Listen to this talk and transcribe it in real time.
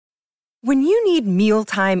When you need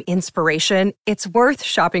mealtime inspiration, it's worth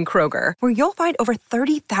shopping Kroger, where you'll find over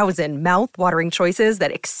 30,000 mouth-watering choices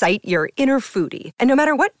that excite your inner foodie. And no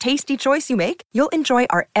matter what tasty choice you make, you'll enjoy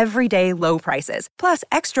our everyday low prices, plus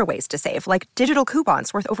extra ways to save, like digital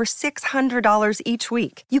coupons worth over $600 each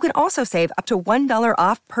week. You can also save up to $1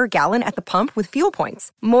 off per gallon at the pump with fuel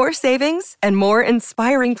points. More savings and more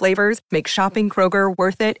inspiring flavors make shopping Kroger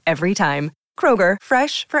worth it every time. Kroger,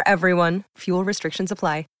 fresh for everyone. Fuel restrictions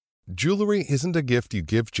apply. Jewelry isn't a gift you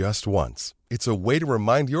give just once. It's a way to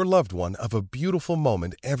remind your loved one of a beautiful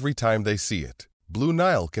moment every time they see it. Blue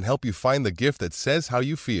Nile can help you find the gift that says how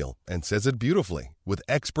you feel and says it beautifully, with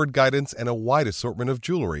expert guidance and a wide assortment of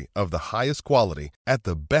jewelry of the highest quality at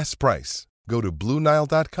the best price. Go to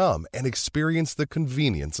BlueNile.com and experience the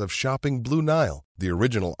convenience of shopping Blue Nile, the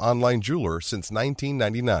original online jeweler since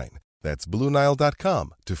 1999. That's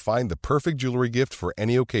BlueNile.com to find the perfect jewelry gift for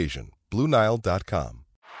any occasion. BlueNile.com.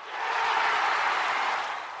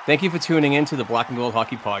 Thank you for tuning in to the Black and Gold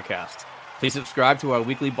Hockey Podcast. Please subscribe to our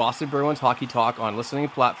weekly Boston Bruins hockey talk on listening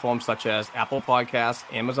platforms such as Apple Podcasts,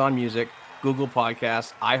 Amazon Music, Google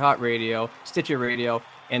Podcasts, iHeartRadio, Stitcher Radio,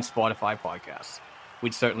 and Spotify Podcasts.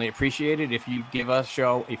 We'd certainly appreciate it if you give our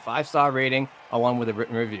show a 5-star rating along with a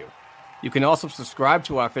written review. You can also subscribe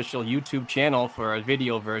to our official YouTube channel for a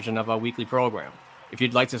video version of our weekly program. If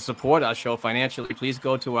you'd like to support our show financially, please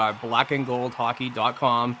go to our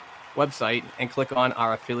blackandgoldhockey.com website and click on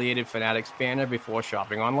our affiliated Fanatics banner before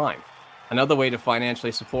shopping online. Another way to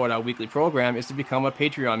financially support our weekly program is to become a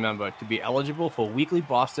Patreon member to be eligible for weekly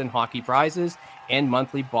Boston hockey prizes and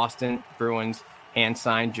monthly Boston Bruins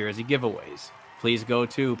hand-signed jersey giveaways. Please go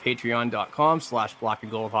to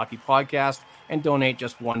patreon.com/blackandgoldhockeypodcast and donate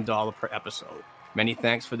just $1 per episode. Many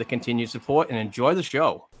thanks for the continued support and enjoy the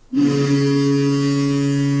show.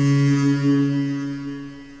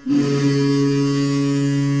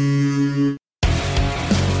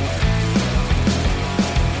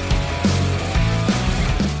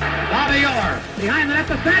 Behind the net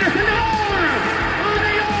to Sanderson, Orr! On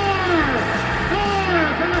the Orr! Orr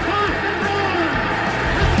from the Boston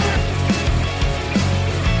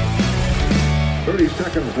Bruins! 30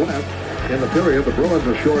 seconds left in the period. The Bruins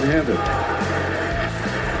are shorthanded.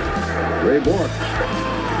 Ray Bourque.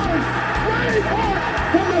 Ray Bourque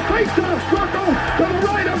from the face-off circle to the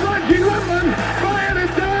right of Reggie Whitman. Fired it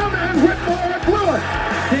down and Whitmore blew it.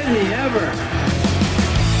 Did he ever?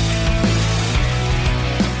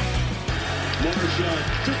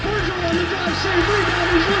 To Virgil on the drive, save,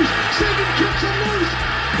 rebound, he's loose, Sagan kicks him loose,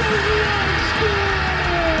 Bergeron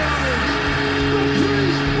scores! The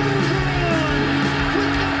Priest Bulls are on!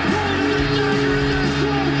 With the point of the dagger in their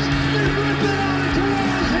throats, they rip it out of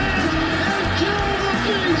Toronto's hands and kill the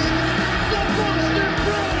beast! The Boston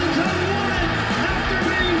Bruins have won it after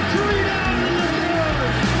being 3 down in the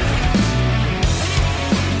third!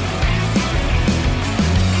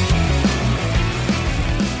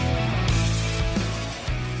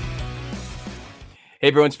 Hey,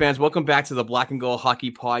 Bruins fans, welcome back to the Black and Gold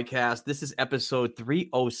Hockey Podcast. This is episode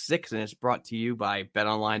 306, and it's brought to you by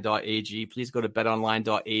betonline.ag. Please go to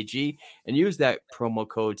betonline.ag and use that promo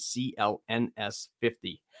code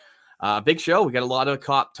CLNS50. Big show. We got a lot of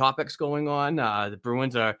topics going on. The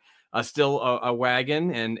Bruins are still a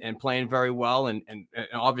wagon and playing very well, and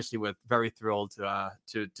obviously we're very thrilled to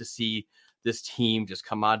see this team just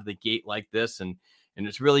come out of the gate like this, and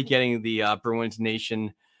it's really getting the Bruins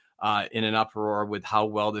Nation in an uproar with how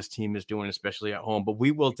well this team is doing, especially at home. But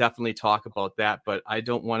we will definitely talk about that. But I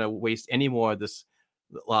don't want to waste any more of this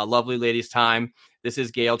lovely lady's time. This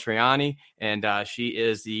is Gayle Troiani, and she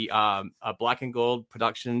is the Black and Gold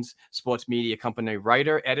Productions sports media company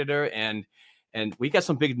writer, editor, and we got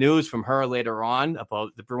some big news from her later on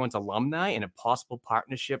about the Bruins alumni and a possible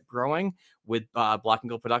partnership growing with Black and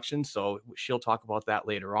Gold Productions. So she'll talk about that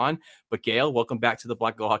later on. But Gayle, welcome back to the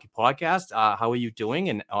Black and Gold Hockey Podcast. How are you doing?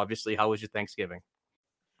 And obviously, how was your Thanksgiving?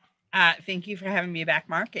 Thank you for having me back,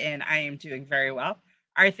 Mark. And I am doing very well.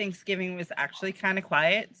 Our Thanksgiving was actually kind of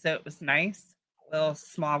quiet, so it was nice. A little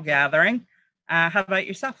small gathering. How about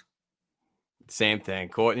yourself? Same thing.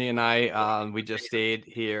 Courtney and I, we just stayed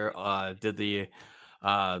here, did the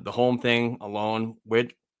home thing alone.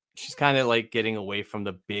 She's kind of like getting away from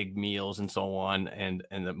the big meals and so on, and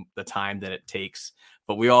the time that it takes.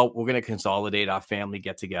 But we're going to consolidate our family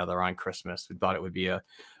get together on Christmas. We thought it would be a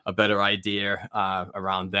better idea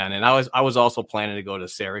around then. And I was also planning to go to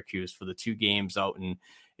Syracuse for the 2 games out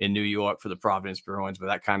in New York for the Providence Bruins, but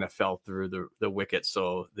that kind of fell through the wicket.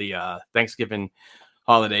 So the Thanksgiving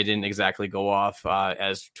holiday didn't exactly go off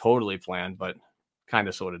as totally planned, but kind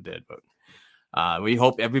of sort of did. But We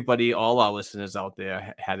hope everybody, all our listeners out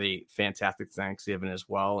there, had a fantastic Thanksgiving as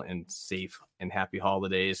well, and safe and happy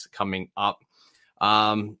holidays coming up.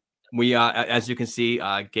 We as you can see,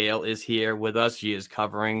 Gayle is here with us. She is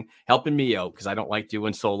helping me out because I don't like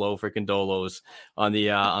doing solo freaking dolos on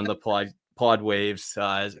the pod waves.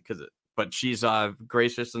 But she's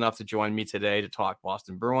gracious enough to join me today to talk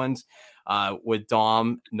Boston Bruins. With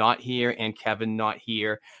Dom not here and Kevin not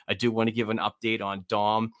here, I do want to give an update on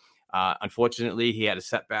Dom. Unfortunately, he had a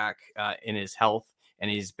setback in his health, and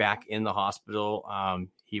he's back in the hospital.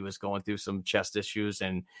 He was going through some chest issues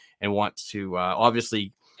and wants to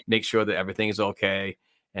obviously make sure that everything is okay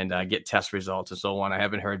and get test results and so on. I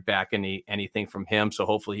haven't heard back anything from him, so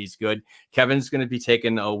hopefully he's good. Kevin's going to be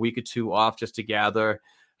taking a week or two off just to gather,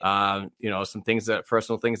 some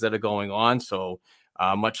personal things that are going on. So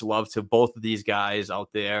much love to both of these guys out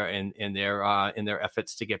there and in their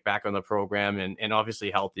efforts to get back on the program and obviously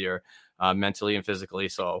healthier mentally and physically.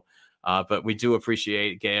 So, but we do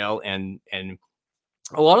appreciate Gayle and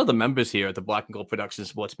a lot of the members here at the Black and Gold Production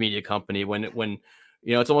Sports Media Company. When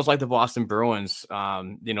it's almost like the Boston Bruins,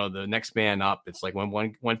 the next man up. It's like when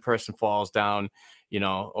one person falls down,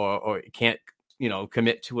 or can't,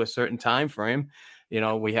 commit to a certain time frame.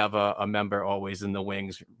 We have a member always in the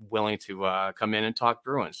wings willing to come in and talk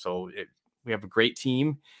Bruins. So we have a great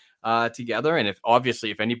team together. And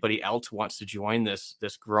if anybody else wants to join this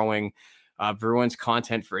growing Bruins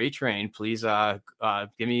content for A-Train, please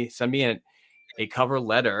send me a cover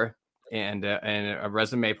letter and a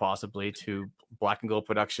resume possibly to Black and Gold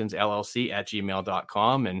Productions LLC at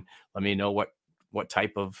gmail.com. And let me know what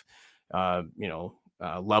type of,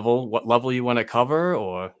 level you want to cover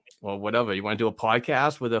or whatever. You want to do a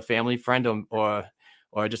podcast with a family friend or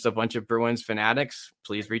just a bunch of Bruins fanatics,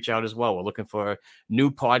 please reach out as well. We're looking for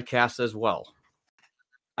new podcasts as well.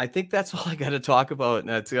 I think that's all I got to talk about.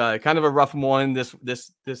 It's kind of a rough morning this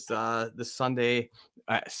Sunday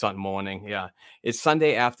morning. Yeah, it's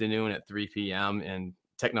Sunday afternoon at 3 p.m. and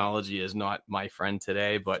technology is not my friend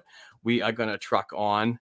today, but we are going to truck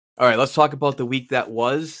on. All right, let's talk about the week that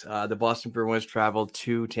was. The Boston Bruins traveled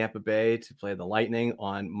to Tampa Bay to play the Lightning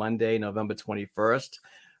on Monday, November 21st.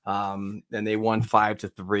 And they won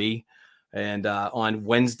 5-3. And on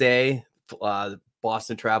Wednesday,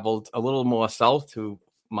 Boston traveled a little more south to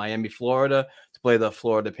Miami, Florida to play the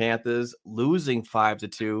Florida Panthers, losing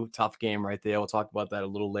 5-2. Tough game right there. We'll talk about that a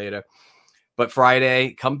little later. But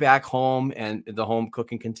Friday, come back home and the home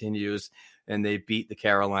cooking continues. And they beat the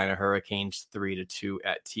Carolina Hurricanes 3-2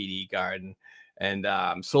 at TD Garden. And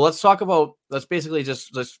so let's basically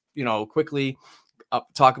just quickly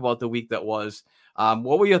talk about the week that was.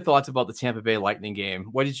 What were your thoughts about the Tampa Bay Lightning game?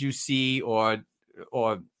 What did you see or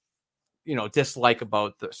dislike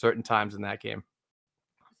about the certain times in that game?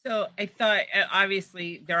 So I thought,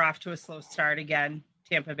 obviously, they're off to a slow start again.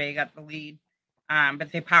 Tampa Bay got the lead,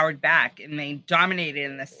 but they powered back and they dominated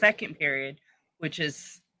in the second period, which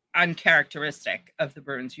is uncharacteristic of the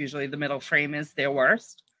Bruins. Usually the middle frame is their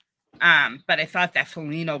worst. But I thought that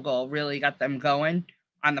Foligno goal really got them going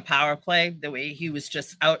on the power play. The way he was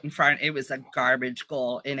just out in front, it was a garbage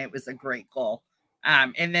goal and it was a great goal.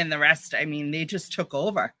 And then the rest, they just took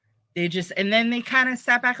over. And then they kind of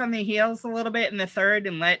sat back on their heels a little bit in the third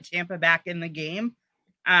and let Tampa back in the game.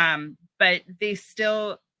 But they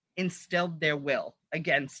still instilled their will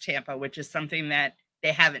against Tampa, which is something that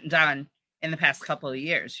they haven't done in the past couple of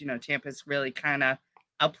years. Tampa's really kind of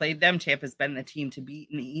outplayed them. Tampa's been the team to beat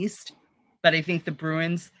in the East. But I think the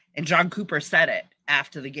Bruins, and John Cooper said it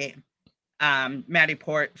after the game. Matty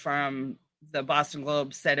Port from the Boston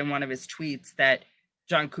Globe said in one of his tweets that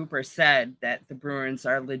John Cooper said that the Bruins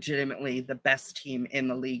are legitimately the best team in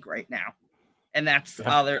the league right now. And that's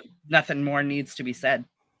all there. Nothing more needs to be said.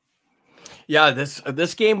 Yeah,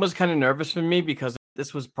 this game was kind of nervous for me because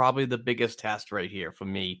this was probably the biggest test right here for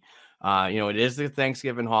me. It is the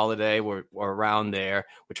Thanksgiving holiday. We're around there.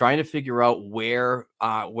 We're trying to figure out where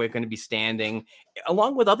we're going to be standing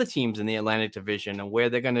along with other teams in the Atlantic Division and where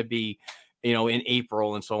they're going to be, in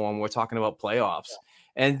April and so on. We're talking about playoffs.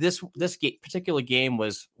 And this particular game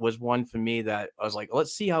was one for me that I was like,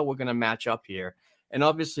 let's see how we're going to match up here. And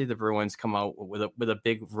obviously the Bruins come out with a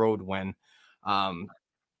big road win.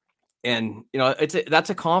 And, that's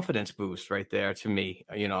a confidence boost right there to me.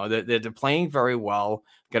 They're playing very well,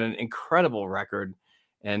 got an incredible record.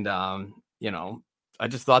 And, I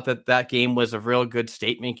just thought that game was a real good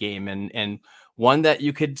statement game and one that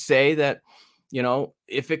you could say that,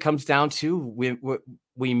 if it comes down to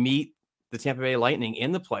we meet the Tampa Bay Lightning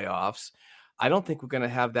in the playoffs, I don't think we're going to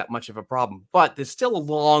have that much of a problem. But there's still a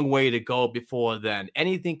long way to go before then.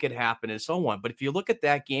 Anything could happen and so on. But if you look at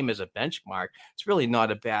that game as a benchmark, it's really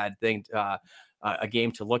not a bad thing, a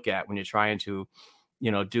game to look at when you're trying to,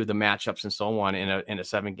 do the matchups and so on in a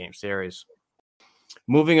 7-game series.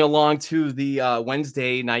 Moving along to the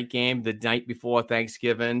Wednesday night game, the night before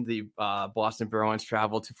Thanksgiving, the Boston Bruins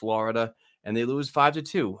travel to Florida and they lose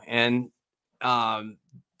 5-2. And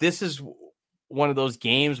this is one of those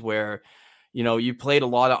games where, you played a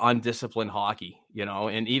lot of undisciplined hockey,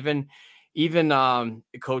 and even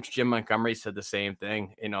Coach Jim Montgomery said the same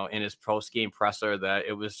thing, in his post-game presser, that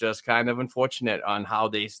it was just kind of unfortunate on how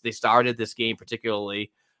they started this game,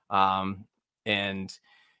 particularly, and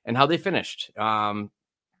how they finished.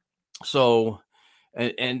 So,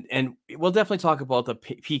 and we'll definitely talk about the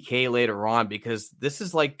PK later on, because this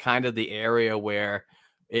is like kind of the area where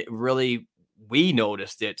we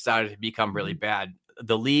noticed it started to become really bad.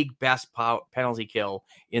 The league best penalty kill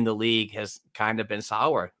in the league has kind of been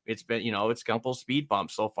sour. It's been, it's a couple speed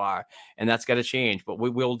bumps so far, and that's got to change, but we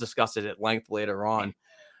will discuss it at length later on.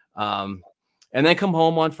 And then come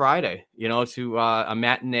home on Friday, to a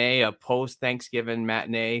matinee, a post-Thanksgiving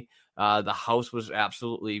matinee. The house was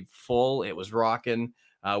absolutely full. It was rocking.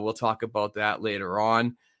 We'll talk about that later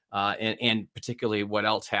on. And particularly what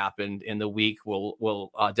else happened in the week.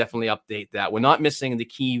 We'll definitely update that. We're not missing the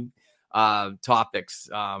key topics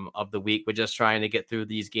of the week. We're just trying to get through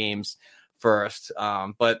these games first.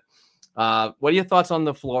 But what are your thoughts on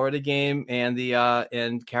the Florida game and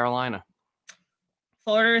and Carolina?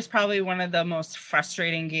 Florida is probably one of the most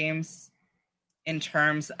frustrating games in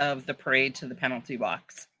terms of the parade to the penalty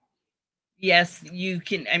box. Yes,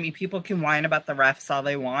 people can whine about the refs all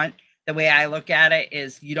they want. The way I look at it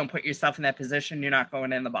is, you don't put yourself in that position, you're not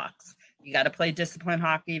going in the box. You got to play disciplined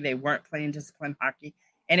hockey. They weren't playing disciplined hockey,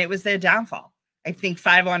 and it was their downfall. I think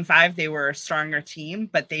 5-on-5, they were a stronger team,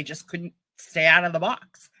 but they just couldn't stay out of the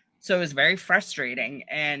box. So it was very frustrating,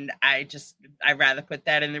 and I'd rather put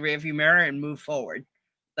that in the rearview mirror and move forward.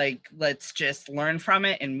 Like, let's just learn from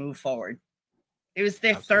it and move forward. It was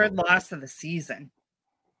their third loss of the season.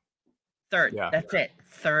 Third. Yeah. That's it.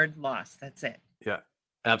 Third loss. That's it. Yeah,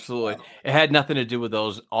 absolutely. Wow. It had nothing to do with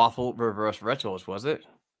those awful reverse retros, was it?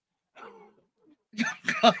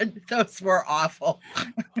 God, those were awful.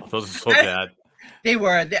 Those are so bad. They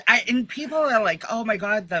were. And people are like, oh my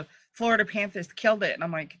God, the Florida Panthers killed it. And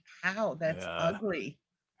I'm like, how? That's ugly.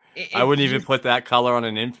 I wouldn't even put that color on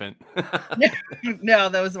an infant. No,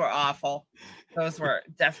 those were awful. Those were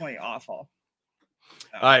definitely awful.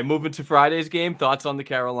 All right, moving to Friday's game. Thoughts on the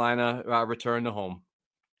Carolina return to home?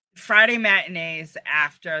 Friday matinees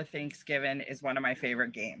after Thanksgiving is one of my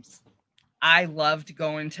favorite games. I loved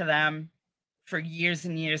going to them for years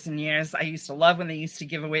and years and years. I used to love when they used to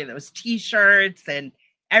give away those T-shirts and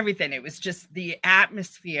everything. It was just the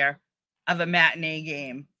atmosphere of a matinee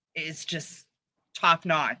game is just top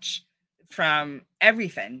notch from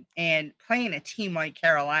everything. And playing a team like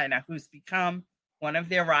Carolina, who's become one of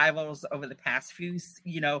their rivals over the past few,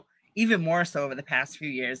 even more so over the past few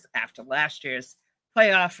years after last year's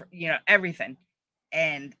playoff, everything.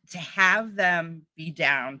 And to have them be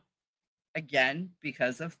down again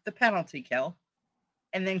because of the penalty kill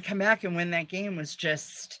and then come back and win that game was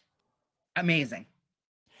just amazing.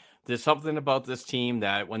 There's something about this team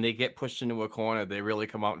that when they get pushed into a corner, they really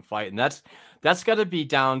come out and fight. And that's got to be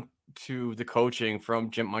down to the coaching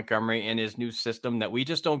from Jim Montgomery and his new system, that we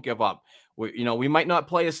just don't give up. We might not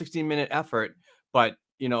play a 16-minute effort, but,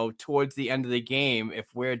 towards the end of the game, if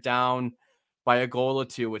we're down by a goal or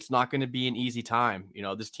two, it's not going to be an easy time.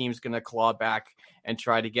 This team's going to claw back and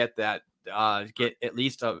try to get that, get at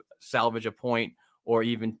least salvage a point or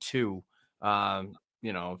even two, for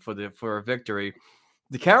a victory.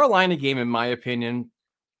 The Carolina game, in my opinion,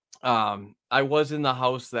 I was in the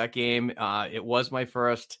house that game. It was my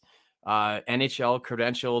first NHL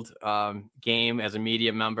credentialed game as a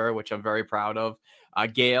media member, which I'm very proud of.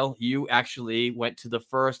 Gayle, you actually went to the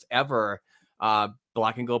first ever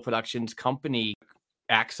Black and Gold Productions company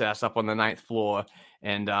access up on the 9th floor.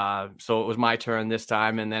 And so it was my turn this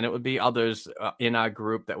time. And then it would be others in our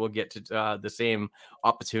group that will get to the same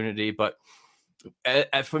opportunity. But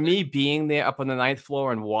for me, being there up on the 9th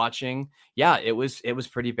floor and watching, it was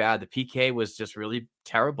pretty bad. The PK was just really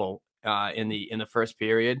terrible in the first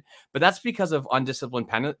period, but that's because of undisciplined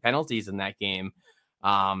penalties in that game.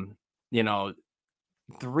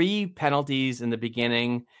 3 penalties in the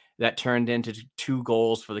beginning that turned into 2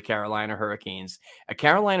 goals for the Carolina Hurricanes, a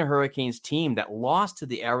Carolina Hurricanes team that lost to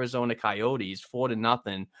the Arizona Coyotes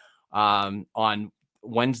 4-0 on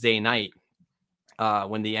Wednesday night.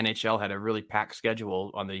 When the NHL had a really packed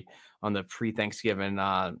schedule on the pre-Thanksgiving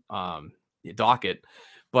docket.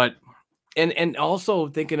 But and also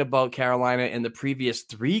thinking about Carolina in the previous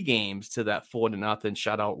 3 games to that 4-0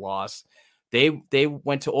 shutout loss, they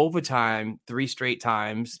went to overtime 3 straight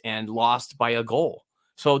times and lost by a goal.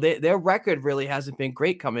 So their record really hasn't been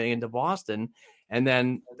great coming into Boston. And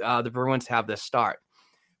then the Bruins have this start.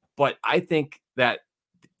 But I think that,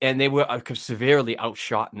 and they were severely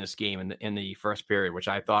outshot in this game in the first period, which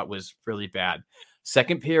I thought was really bad.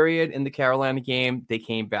 Second period in the Carolina game, they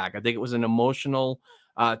came back. I think it was an emotional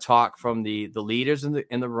talk from the leaders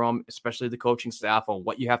in the room, especially the coaching staff, on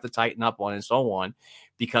what you have to tighten up on and so on,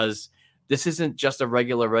 because this isn't just a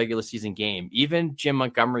regular season game. Even Jim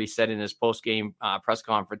Montgomery said in his post-game press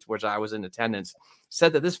conference, which I was in attendance,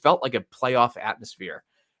 said that this felt like a playoff atmosphere.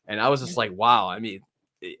 And I was just like, wow. I mean,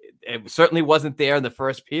 it certainly wasn't there in the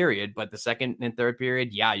first period, but the second and third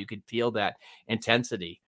period, yeah, you could feel that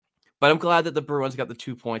intensity. But I'm glad that the Bruins got the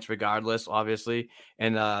 2 points regardless, obviously.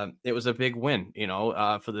 And it was a big win,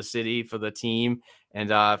 for the city, for the team, and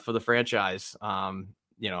for the franchise.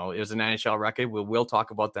 It was an NHL record. We'll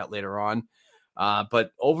talk about that later on.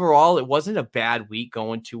 But overall, it wasn't a bad week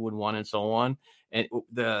going 2-1 and so on. And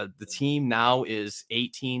the team now is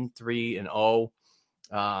 18-3-0.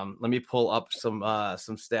 Let me pull up some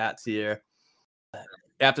stats here.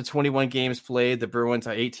 After 21 games played, the Bruins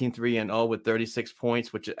are 18-3-0 with 36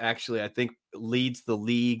 points, which actually I think leads the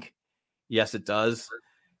league. Yes, it does.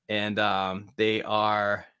 And they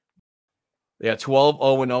are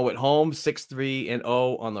 12-0-0 at home,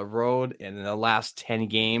 6-3-0 on the road, and in the last 10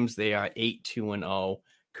 games they are 8-2-0,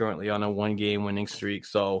 currently on a 1-game winning streak.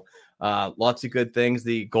 So lots of good things.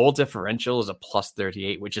 The goal differential is a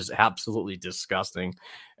 +38, which is absolutely disgusting,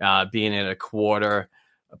 being at a quarter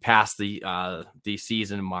past the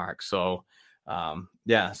season mark. So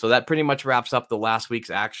so that pretty much wraps up the last week's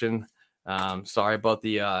action. Sorry about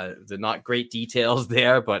the not great details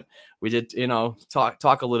there, but we did,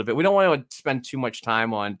 talk a little bit. We don't want to spend too much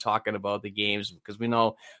time on talking about the games because we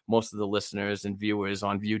know most of the listeners and viewers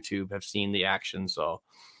on YouTube have seen the action. So,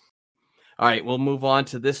 all right, we'll move on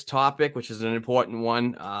to this topic, which is an important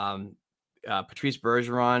one. Patrice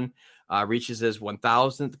Bergeron reaches his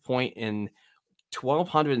 1,000th point in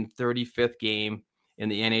 1,235th game in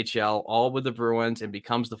the NHL, all with the Bruins, and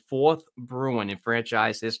becomes the 4th Bruin in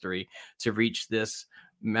franchise history to reach this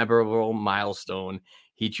memorable milestone.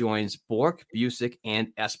 He joins Bourque, Busick,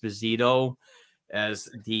 and Esposito as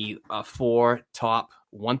the 4 top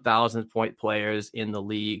 1,000 point players in the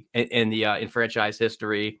league in franchise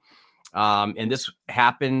history. And this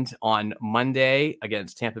happened on Monday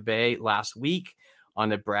against Tampa Bay last week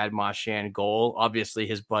on a Brad Marchand goal. Obviously,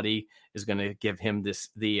 his buddy is going to give him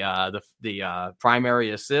the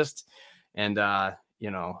primary assist, and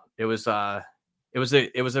it was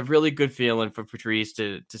a really good feeling for Patrice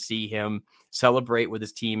to see him celebrate with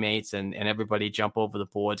his teammates and everybody jump over the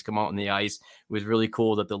boards, come out on the ice. It was really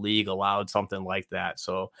cool that the league allowed something like that.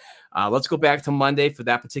 So let's go back to Monday for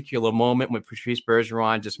that particular moment when Patrice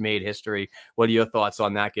Bergeron just made history. What are your thoughts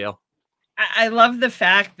on that, Gayle? I love the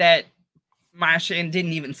fact that Marchand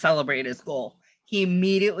didn't even celebrate his goal. He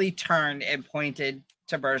immediately turned and pointed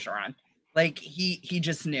to Bergeron. Like he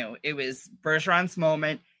just knew it was Bergeron's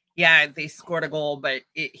moment. Yeah, they scored a goal, but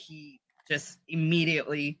he just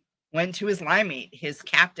immediately went to his line mate, his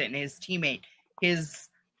captain, his teammate,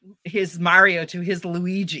 his Mario to his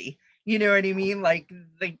Luigi. You know what I mean? Like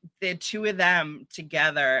the two of them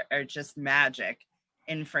together are just magic.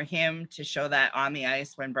 And for him to show that on the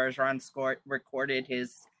ice when Bergeron recorded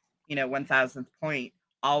his 1,000th point,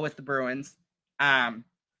 all with the Bruins.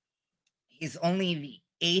 He's only the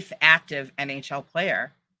 8th active NHL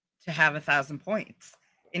player to have 1,000 points.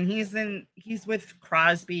 And he's with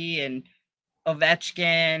Crosby and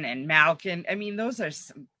Ovechkin and Malkin. I mean, those are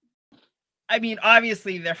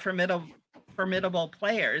obviously they're formidable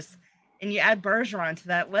players. And you add Bergeron to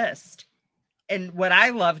that list. And what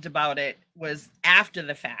I loved about it was after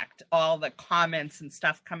the fact, all the comments and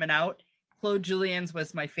stuff coming out. Claude Julien's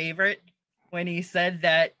was my favorite when he said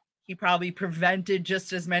that he probably prevented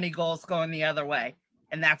just as many goals going the other way.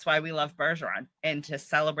 And that's why we love Bergeron. And to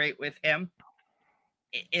celebrate with him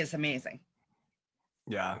is amazing.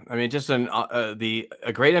 Yeah. I mean, just a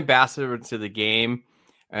great ambassador to the game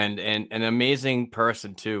and an amazing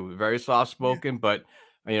person too. Very soft-spoken, but,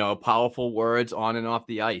 powerful words on and off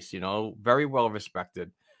the ice, very well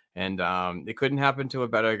respected. And it couldn't happen to a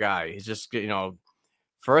better guy. He's just,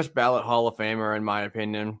 first ballot Hall of Famer, in my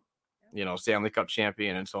opinion, Stanley Cup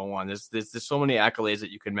champion and so on. There's so many accolades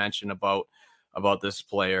that you can mention about this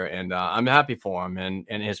player. And I'm happy for him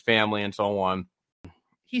and his family and so on.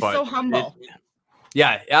 He's so humble.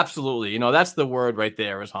 Yeah, absolutely. That's the word right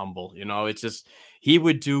there is humble. It's just, he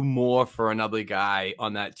would do more for another guy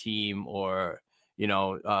on that team, or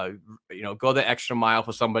go the extra mile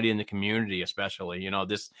for somebody in the community, especially.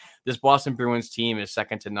 This Boston Bruins team is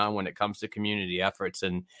second to none when it comes to community efforts,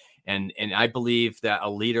 and I believe that a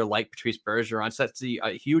leader like Patrice Bergeron sets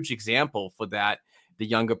a huge example for that, the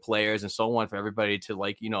younger players and so on, for everybody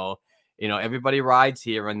to everybody rides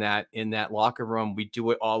here in that locker room. We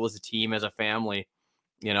do it all as a team, as a family,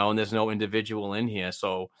 and there's no individual in here.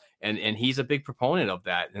 So, and he's a big proponent of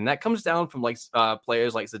that. And that comes down from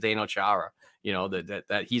players like Zdeno Chara,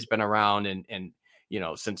 that he's been around and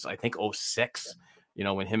since I think 2006,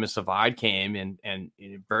 when him and Savard came, and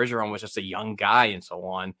Bergeron was just a young guy and so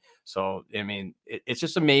on. So, I mean, it's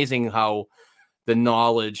just amazing how the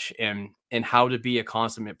knowledge and how to be a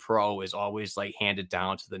consummate pro is always handed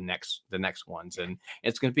down to the next ones. And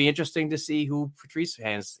it's going to be interesting to see who Patrice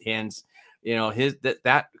hands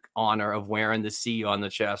that honor of wearing the C on the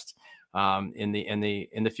chest in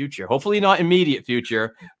the future. Hopefully not immediate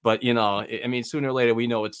future, but I mean, sooner or later we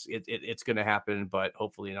know it's going to happen, but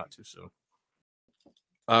hopefully not too soon.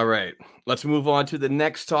 All right, let's move on to the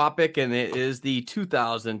next topic, and it is the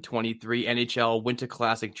 2023 NHL Winter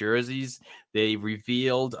Classic jerseys. They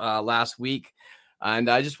revealed last week, and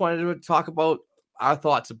I just wanted to talk about our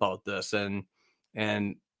thoughts about this. And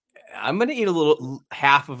I'm going to eat a little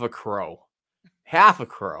half a crow.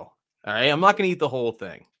 All right, I'm not going to eat the whole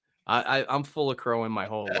thing. I'm full of crow in my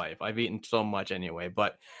whole life. I've eaten so much anyway.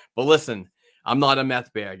 But listen, I'm not a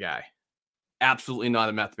meth bear guy. Absolutely not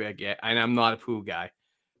a meth bear guy, and I'm not a poo guy.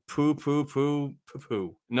 Poo.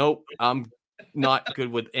 Nope, I'm not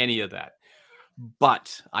good with any of that.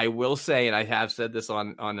 But I will say, and I have said this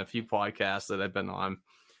on a few podcasts that I've been on,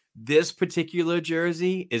 this particular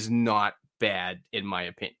jersey is not bad in my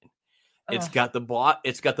opinion. It's got the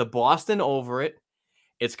Boston over it.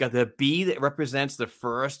 It's got the B that represents the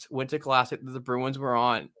first Winter Classic that the Bruins were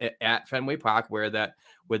on at Fenway Park, where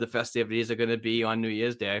the festivities are going to be on New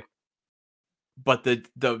Year's Day. But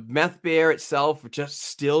the meth bear itself just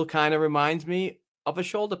still kind of reminds me of a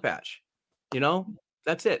shoulder patch.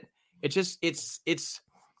 That's it. It's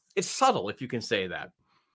subtle, if you can say that.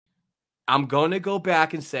 I'm going to go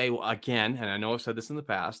back and say, well, again, and I know I've said this in the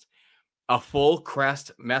past, a full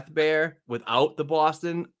crest meth bear without the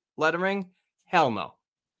Boston lettering? Hell no.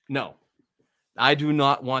 No. I do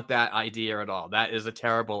not want that idea at all. That is a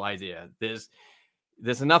terrible idea. There's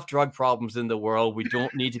enough drug problems in the world. We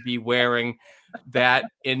don't need to be wearing that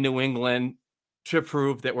in New England to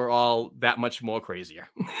prove that we're all that much more crazier.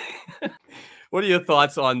 What are your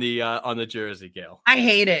thoughts on the jersey, Gayle? I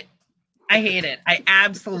hate it. I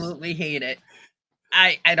absolutely hate it.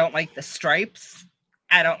 I don't like the stripes.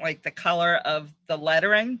 I don't like the color of the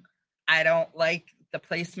lettering. I don't like the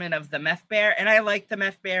placement of the meth bear. And I like the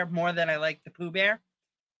meth bear more than I like the Pooh Bear.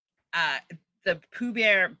 The Pooh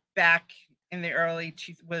Bear back in the early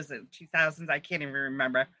 2000s, I can't even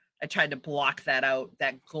remember. I tried to block that out,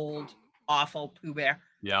 that gold, awful Pooh Bear.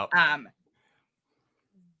 Yeah.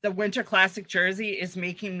 The Winter Classic jersey is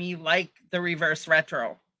making me like the reverse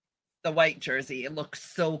retro, the white jersey. It looks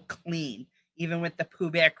so clean. Even with the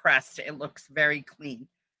Pooh Bear crest, it looks very clean.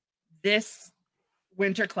 This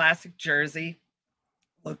Winter Classic jersey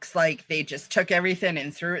looks like they just took everything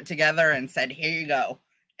and threw it together and said, here you go.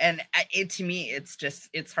 And to me,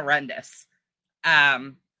 it's horrendous.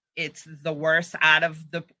 It's the worst out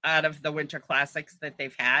of the Winter Classics that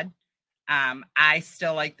they've had. I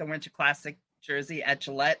still like the Winter Classic jersey at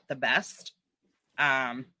Gillette the best.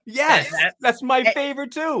 Yes, that's my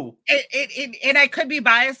favorite too. And I could be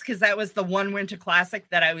biased because that was the one Winter Classic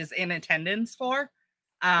that I was in attendance for.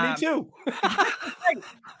 Me too.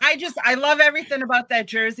 I love everything about that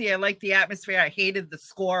jersey. I like the atmosphere. I hated the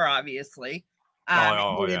score, obviously.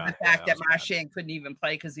 The fact that Marchand couldn't even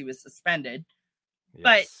play because he was suspended. Yes.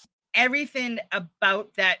 But everything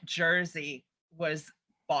about that jersey was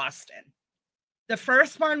Boston. The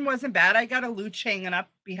first one wasn't bad. I got a Luch hanging up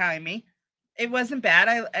behind me. It wasn't bad.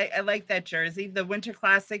 I like that jersey. The Winter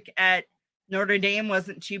Classic at Notre Dame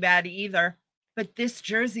wasn't too bad either. But this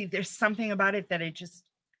jersey, there's something about it that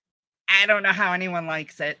I don't know how anyone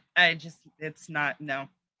likes it. It's not, nope.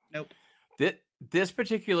 This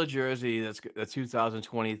particular jersey, that's the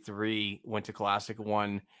 2023 Winter Classic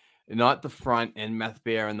one, not the front and meth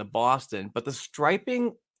bear and the Boston, but the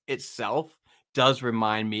striping itself does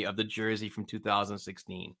remind me of the jersey from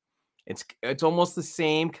 2016. It's almost the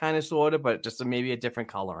same kind of sort of, but just maybe a different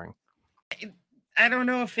coloring. I don't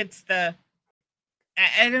know if it's I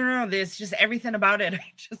don't know. There's just everything about it. I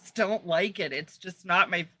just don't like it. It's just not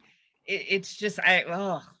my. It's just I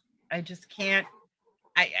just can't.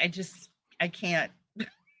 I can't.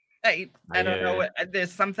 I don't know.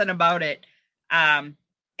 There's something about it. And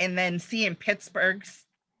then seeing Pittsburgh's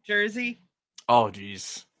jersey. Oh,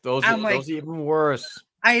 geez. Those I'm are like, those are even worse.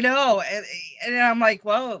 I know. And I'm like,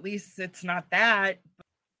 well, at least it's not that.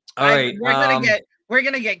 All right. We're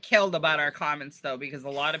gonna get killed about our comments though, because a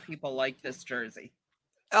lot of people like this jersey.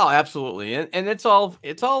 Oh, absolutely. And it's all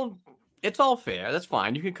fair. That's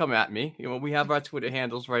fine. You can come at me. We have our Twitter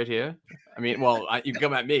handles right here. I mean, well, you can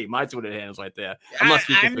come at me. My Twitter handle's right there. I'm not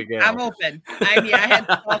speaking for Gayle. I'm open. I mean, I had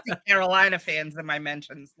Celtic Carolina fans in my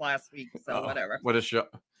mentions last week, so whatever. What a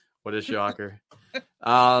shocker.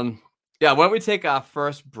 Yeah, why don't we take our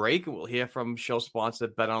first break? We'll hear from show sponsor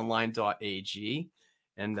betonline.ag,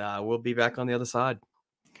 and we'll be back on the other side.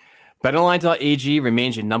 BetOnline.ag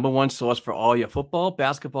remains your number one source for all your football,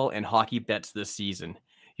 basketball, and hockey bets this season.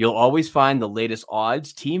 You'll always find the latest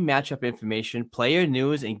odds, team matchup information, player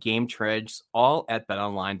news, and game trends all at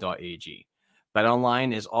betonline.ag.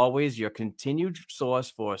 BetOnline is always your continued source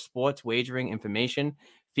for sports wagering information,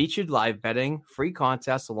 featured live betting, free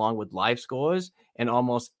contests, along with live scores, and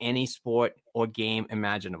almost any sport or game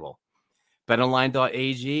imaginable.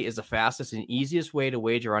 BetOnline.ag is the fastest and easiest way to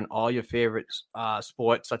wager on all your favorite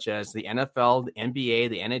sports, such as the NFL, the NBA,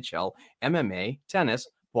 the NHL, MMA, tennis,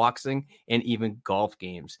 boxing, and even golf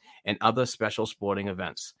games and other special sporting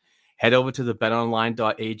events. Head over to the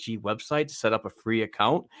betonline.ag website to set up a free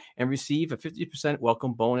account and receive a 50%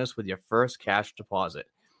 welcome bonus with your first cash deposit.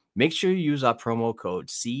 Make sure you use our promo code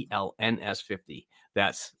CLNS50.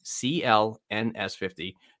 That's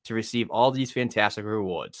CLNS50 to receive all these fantastic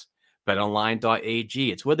rewards.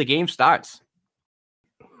 BetOnline.ag. It's where the game starts.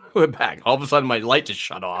 We're back. All of a sudden, my light just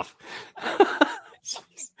shut off.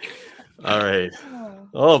 All right.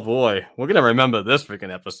 Oh, boy. We're going to remember this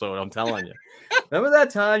freaking episode, I'm telling you. Remember that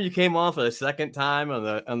time you came on for the second time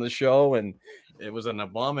on the show and it was an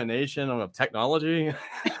abomination of technology?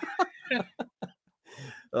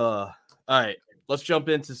 All right. Let's jump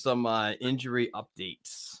into some injury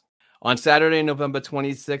updates. On Saturday, November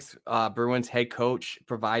 26th, Bruins head coach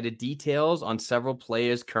provided details on several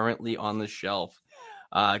players currently on the shelf.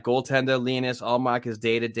 Goaltender Linus Ullmark is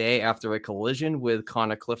day-to-day after a collision with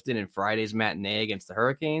Connor Clifton in Friday's matinee against the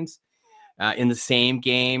Hurricanes. In the same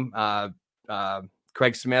game,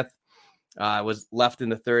 Craig Smith was left in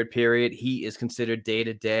the third period. He is considered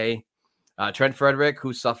day-to-day. Trent Frederick,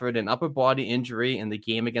 who suffered an upper body injury in the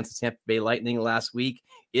game against the Tampa Bay Lightning last week,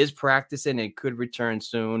 is practicing and could return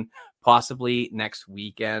soon, possibly next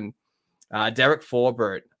weekend. Derek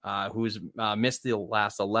Forbert, who's missed the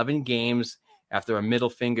last 11 games after a middle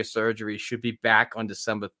finger surgery, should be back on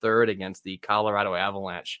December 3rd against the Colorado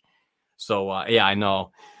Avalanche. So, yeah, I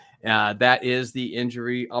know. That is the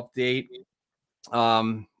injury update.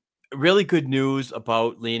 Really good news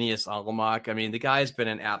about Linus Ullmark. I mean, the guy's been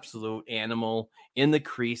an absolute animal in the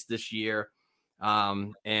crease this year. We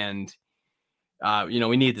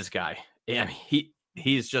need this guy. And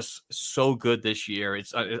he's just so good this year.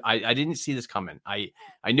 I didn't see this coming. I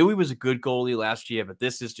knew he was a good goalie last year, but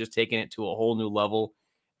this is just taking it to a whole new level.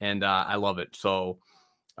 And I love it. So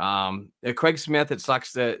Craig Smith, it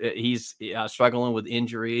sucks that he's struggling with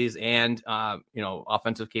injuries and,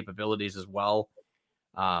 offensive capabilities as well.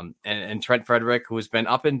 And Trent Frederick, who has been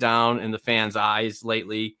up and down in the fans' eyes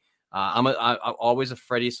lately. I'm always a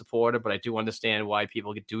Freddie supporter, but I do understand why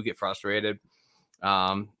people do get frustrated.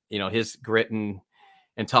 His grit and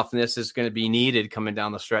toughness is going to be needed coming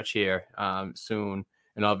down the stretch here soon.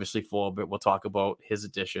 And obviously but we'll talk about his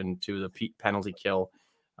addition to the penalty kill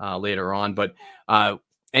later on. But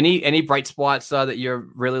any bright spots that you're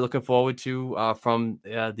really looking forward to from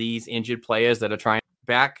these injured players that are trying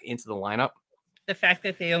back into the lineup? The fact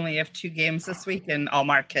that they only have 2 games this week and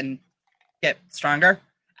Ullmark can get stronger.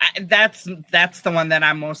 That's the one that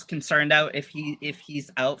I'm most concerned about if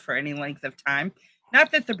he's out for any length of time.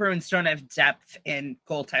 Not that the Bruins don't have depth in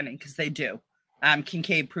goaltending, because they do.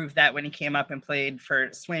 Kincaid proved that when he came up and played for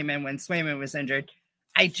Swayman when Swayman was injured.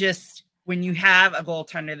 When you have a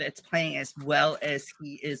goaltender that's playing as well as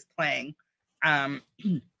he is playing, to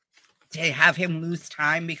have him lose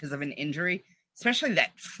time because of an injury, especially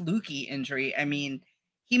that fluky injury. I mean,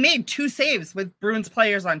 he made 2 saves with Bruins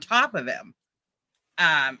players on top of him.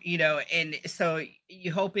 And so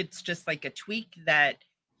you hope it's just like a tweak that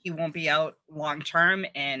he won't be out long term.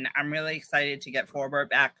 And I'm really excited to get Forbert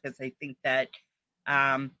back because I think that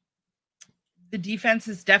the defense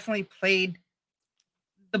has definitely played.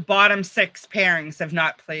 The bottom 6 pairings have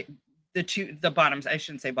not played the bottom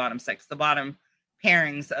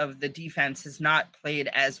pairings of the defense has not played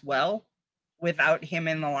as well without him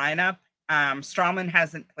in the lineup. Strawman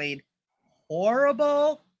hasn't played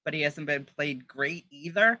horrible, but he hasn't been played great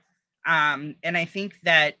either. And I think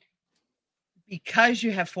that because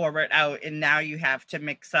you have Forbort out and now you have to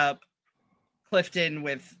mix up Clifton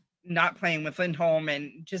with not playing with Lindholm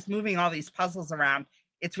and just moving all these puzzles around,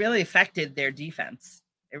 it's really affected their defense.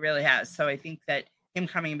 It really has. So I think that him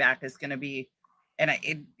coming back is going to be, and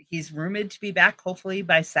he's rumored to be back hopefully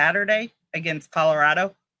by Saturday against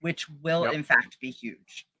Colorado, which will in fact be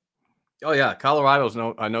huge. Oh yeah, Colorado's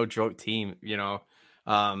no joke team.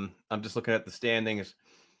 I'm just looking at the standings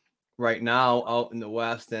right now out in the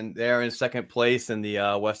West, and they're in second place in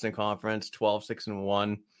the Western Conference,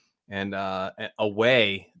 12-6-1, and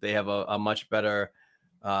away they have a much better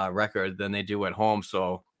record than they do at home.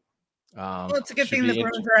 So, well, it's a good thing the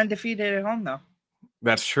Bruins are undefeated at home, though.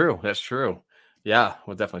 That's true. Yeah,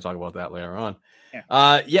 we'll definitely talk about that later on.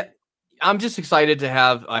 Yeah, I'm just excited to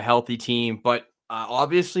have a healthy team, but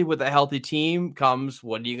obviously with a healthy team comes,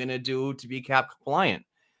 what are you going to do to be cap compliant?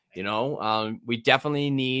 We definitely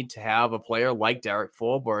need to have a player like Derek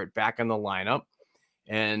Forbort back in the lineup,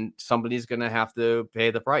 and somebody's going to have to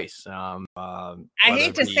pay the price. I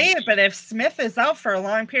hate to say it, but if Smith is out for a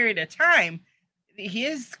long period of time,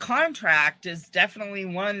 his contract is definitely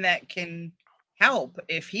one that can help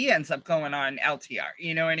if he ends up going on LTR.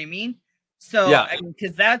 You know what I mean? So, yeah,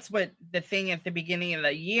 because that's what the thing at the beginning of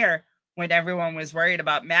the year, when everyone was worried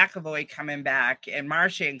about McAvoy coming back and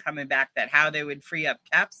Marchand coming back, that how they would free up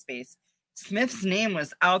cap space. Smith's name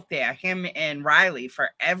was out there, him and Riley, for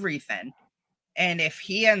everything. And if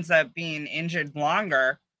he ends up being injured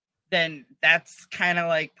longer, then that's kind of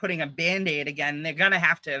like putting a Band-Aid again. They're going to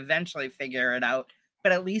have to eventually figure it out,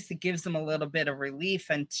 but at least it gives them a little bit of relief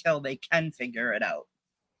until they can figure it out.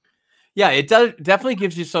 Yeah, it definitely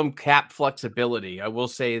gives you some cap flexibility. I will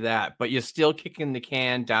say that, but you're still kicking the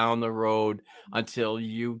can down the road until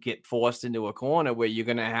you get forced into a corner where you're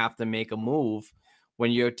going to have to make a move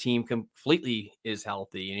when your team completely is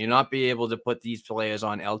healthy, and you're not be able to put these players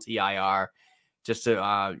on LTIR just to,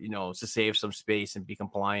 to save some space and be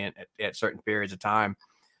compliant at certain periods of time.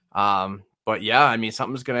 But yeah, I mean,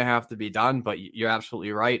 something's going to have to be done, but you're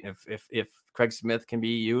absolutely right. If Craig Smith can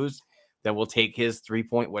be used, then we'll take his 3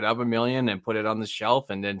 whatever million and put it on the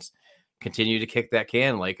shelf and then continue to kick that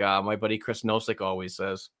can like my buddy Chris Nosek always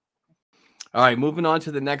says. All right, moving on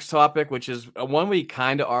to the next topic, which is one we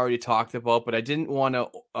kind of already talked about, but I didn't want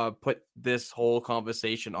to put this whole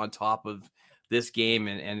conversation on top of this game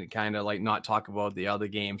and kind of like not talk about the other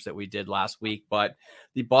games that we did last week. But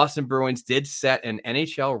the Boston Bruins did set an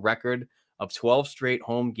NHL record of 12 straight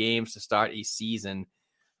home games to start a season,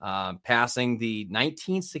 passing the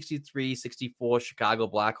 1963-64 Chicago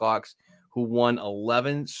Blackhawks, who won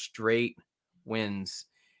 11 straight wins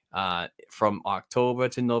from October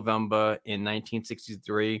to November in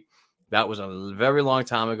 1963. That was a very long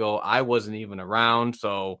time ago. I wasn't even around,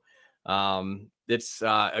 so it's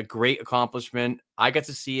a great accomplishment. I got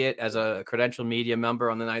to see it as a credential media member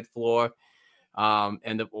on the ninth floor.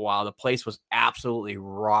 And the place was absolutely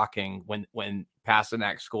rocking when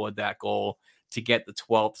Pasternak scored that goal to get the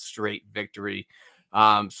 12th straight victory.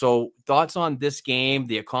 So thoughts on this game,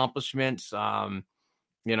 the accomplishments, and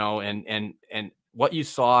what you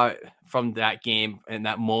saw from that game and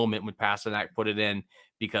that moment when Pasternak put it in,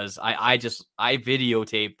 because I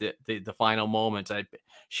videotaped the final moments. I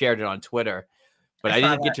shared it on Twitter, but I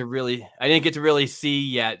didn't get to really see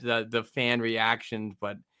yet the fan reactions,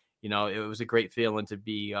 but it was a great feeling to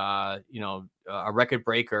be, a record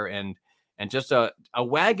breaker and just a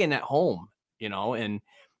wagon at home, and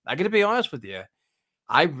I got to be honest with you.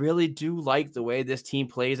 I really do like the way this team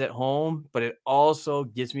plays at home, but it also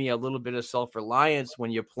gives me a little bit of self-reliance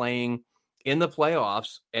when you're playing in the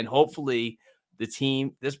playoffs, and hopefully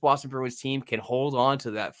this Boston Bruins team can hold on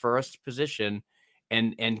to that first position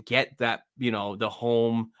and get that, the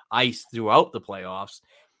home ice throughout the playoffs.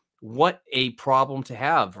 What a problem to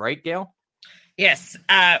have, right, Gayle? Yes.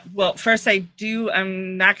 Well, first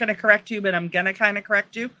I'm not going to correct you, but I'm going to kind of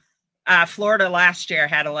correct you. Florida last year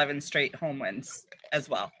had 11 straight home wins as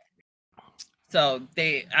well. So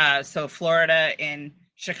Florida and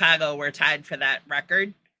Chicago were tied for that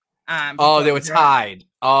record. They were tied.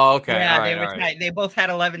 Oh, okay. Yeah, they were tied. They both had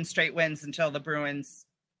 11 straight wins until the Bruins.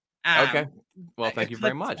 Okay. Well, thank you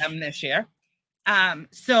very much. Them this year.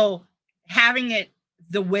 So having it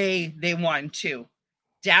the way they won too,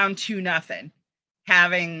 down 2-0,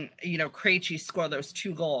 having, Krejci score those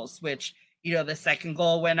 2 goals, which, the second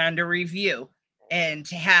goal went under review, and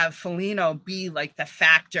to have Foligno be like the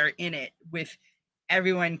factor in it with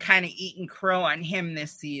everyone kind of eating crow on him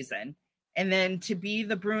this season. And then to be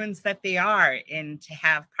the Bruins that they are, and to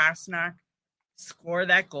have Pasternak score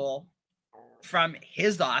that goal from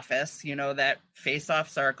his office, that face-off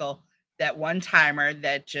circle, that one-timer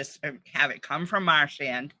that just have it come from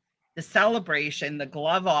Marchand, the celebration, the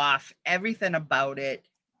glove off, everything about it,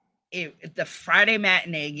 the Friday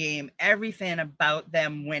matinee game, everything about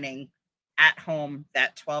them winning at home,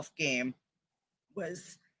 that 12th game,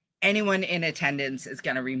 was anyone in attendance is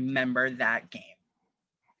going to remember that game.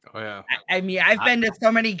 Oh, yeah. I mean, I've been to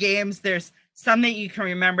so many games. There's some that you can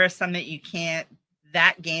remember, some that you can't.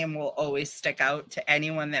 That game will always stick out to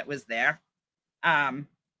anyone that was there. It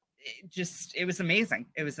was amazing.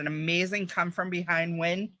 It was an amazing come from behind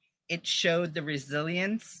win. It showed the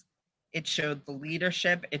resilience. It showed the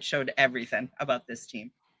leadership. It showed everything about this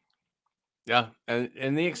team. Yeah.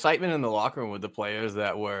 And the excitement in the locker room with the players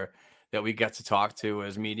that we get to talk to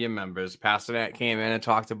as media members. Pasternak came in and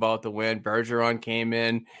talked about the win. Bergeron came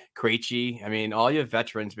in, Krejci. I mean, all your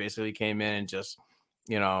veterans basically came in and just,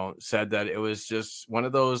 said that it was just one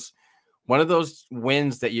of those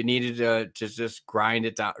wins that you needed to just grind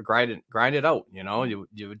it out. You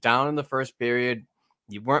were down in the first period.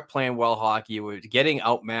 You weren't playing well hockey. You were getting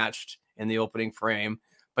outmatched in the opening frame,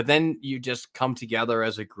 but then you just come together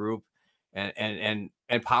as a group and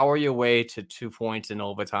power your way to 2 points in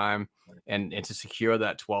overtime and to secure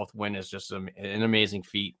that 12th win is just an amazing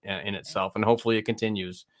feat in itself. And hopefully it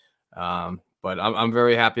continues. But I'm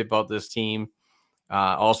very happy about this team.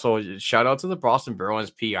 Also shout out to the Boston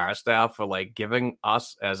Bruins PR staff for giving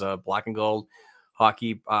us as a Black and Gold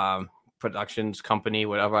hockey productions company,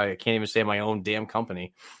 whatever. I can't even say my own damn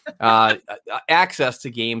company, access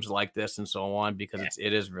to games like this and so on, because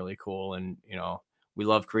it is really cool. And, we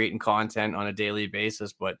love creating content on a daily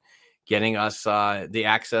basis, but getting us the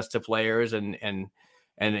access to players and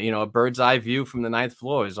a bird's eye view from the ninth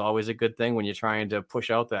floor is always a good thing when you're trying to push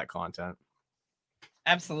out that content.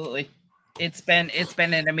 Absolutely. It's been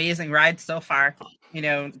an amazing ride so far,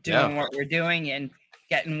 doing what we're doing and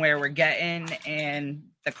getting where we're getting, and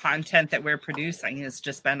the content that we're producing has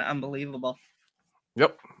just been unbelievable.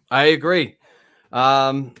 Yep, I agree.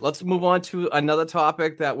 Let's move on to another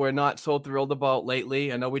topic that we're not so thrilled about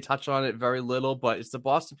lately. I know we touched on it very little, but it's the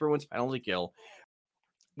Boston Bruins penalty kill,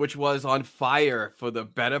 which was on fire for the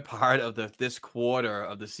better part of this quarter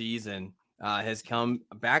of the season, has come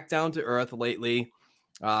back down to earth lately.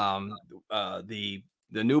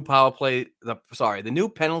 The new power play, the new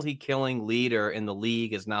penalty killing leader in the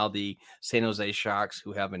league is now the San Jose Sharks,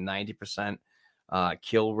 who have a 90%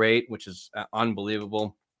 kill rate, which is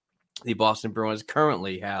unbelievable. The Boston Bruins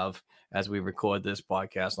currently have, as we record this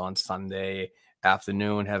podcast on Sunday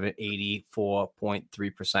afternoon, have an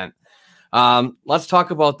 84.3%. Let's talk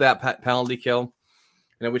about that penalty kill.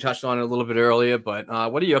 I know we touched on it a little bit earlier, but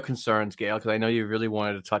what are your concerns, Gayle? Because I know you really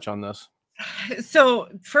wanted to touch on this. So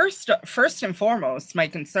first and foremost, my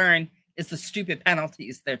concern is the stupid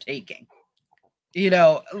penalties they're taking.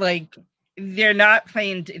 They're not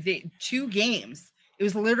playing 2 games. It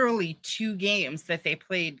was literally 2 games that they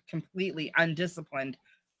played completely undisciplined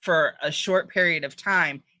for a short period of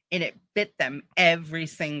time, and it bit them every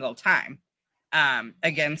single time.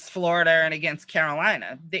 Against Florida and against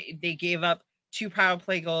Carolina, they gave up 2 power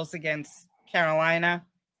play goals against Carolina.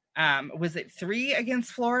 Was it 3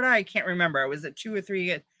 against Florida? I can't remember. Was it 2 or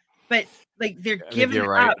 3? But they're giving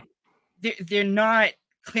up. They're not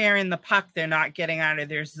clearing the puck. They're not getting out of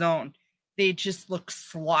their zone. They just look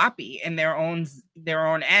sloppy in their own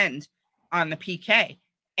end on the PK.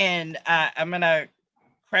 And I'm going to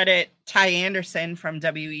credit Ty Anderson from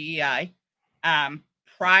WEI.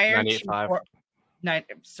 Prior 98.5.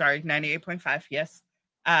 98.5. Yes.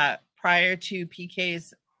 Prior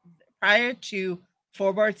to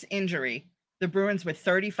Forbort's injury, the Bruins were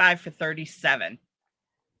 35 for 37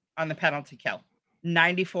 on the penalty kill,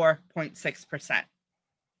 94.6%.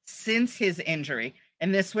 Since his injury,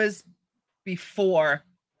 and this was before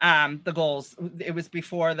the goals, it was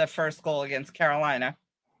before the first goal against Carolina,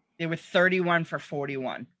 they were 31 for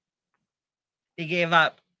 41. They gave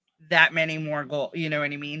up that many more goals. You know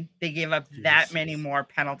what I mean? They gave up that many more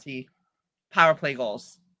penalty power play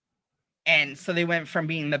goals. And so they went from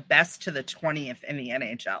being the best to the 20th in the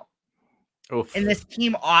NHL. Oof. And this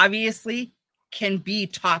team obviously can be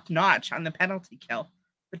top notch on the penalty kill,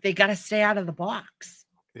 but they got to stay out of the box.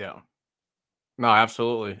 Yeah. No,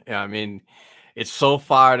 absolutely. Yeah. I mean, it's so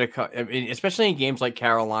far especially in games like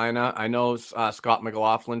Carolina. I know Scott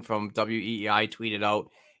McLaughlin from WEI tweeted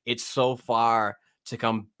out, it's so far to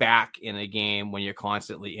come back in a game when you're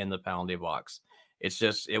constantly in the penalty box.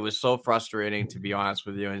 It was so frustrating, to be honest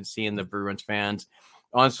with you, and seeing the Bruins fans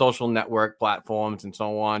on social network platforms and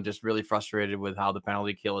so on, just really frustrated with how the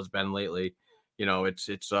penalty kill has been lately.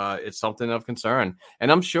 It's something of concern.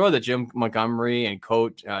 And I'm sure that Jim Montgomery and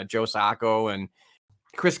coach Joe Sacco and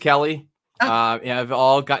Chris Kelly have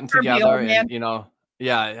all gotten together and,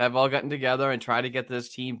 Yeah, have all gotten together and try to get this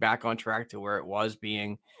team back on track to where it was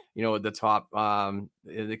being, the top,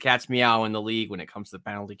 the cat's meow in the league when it comes to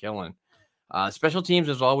penalty killing. Special teams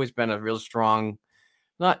has always been a real strong.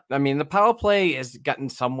 The power play has gotten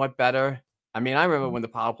somewhat better. I remember when the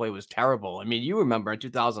power play was terrible. You remember in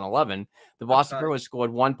 2011, the Boston Bruins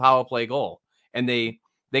scored one power play goal, and they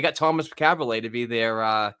got Thomas Caberlet to be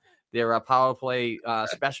their power play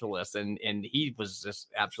specialist, and he was just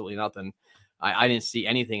absolutely nothing. I didn't see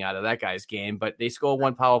anything out of that guy's game, but they score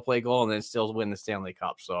one power play goal and then still win the Stanley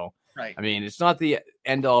Cup. So, right. It's not the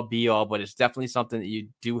end all be all, but it's definitely something that you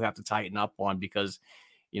do have to tighten up on because,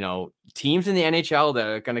 teams in the NHL that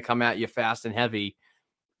are going to come at you fast and heavy,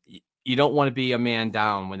 you don't want to be a man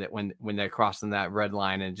down when they're crossing that red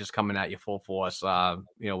line and just coming at you full force,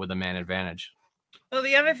 with a man advantage. Well,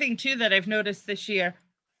 the other thing too that I've noticed this year,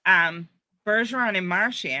 Bergeron and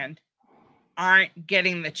Marchand aren't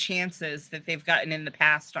getting the chances that they've gotten in the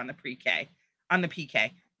past on the PK, not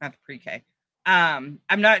the pre-K. I'm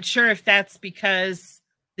not sure if that's because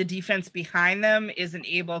the defense behind them isn't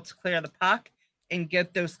able to clear the puck and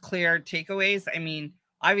get those clear takeaways.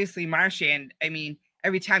 Obviously Marchand,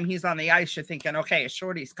 every time he's on the ice, you're thinking, okay, a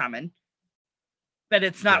shorty's coming, but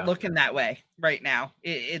it's not looking that way right now.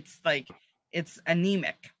 It's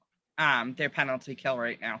anemic, their penalty kill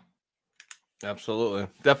right now. Absolutely.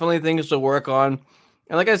 Definitely things to work on.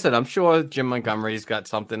 And like I said, I'm sure Jim Montgomery's got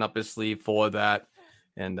something up his sleeve for that.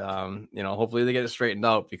 And, hopefully they get it straightened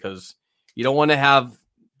out because you don't want to have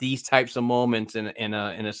these types of moments in a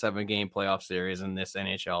 7-game playoff series in this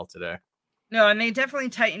NHL today. No, and they definitely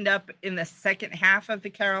tightened up in the second half of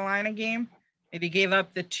the Carolina game. They gave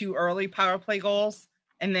up the 2 early power play goals,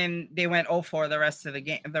 and then they went 0-4 the rest of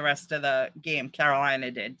the game.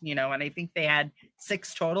 Carolina did, and I think they had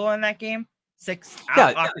 6 total in that game. 6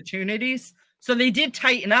 opportunities. So they did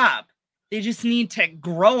tighten up. They just need to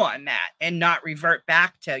grow on that and not revert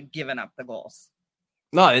back to giving up the goals.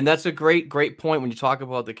 No, and that's a great point when you talk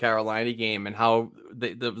about the Carolina game and how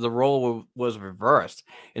the role was reversed.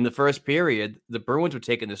 In the first period, the Bruins were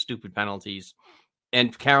taking the stupid penalties,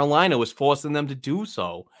 and Carolina was forcing them to do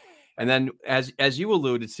so. And then, as you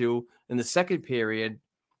alluded to, in the second period,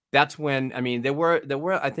 that's when there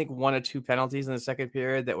were I think 1 or 2 penalties in the second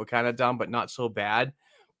period that were kind of dumb, but not so bad.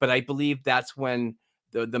 But I believe that's when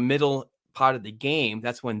the middle part of the game,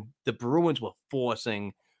 that's when the Bruins were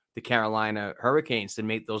forcing the Carolina Hurricanes to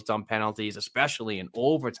make those dumb penalties, especially in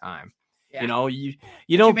overtime. Yeah.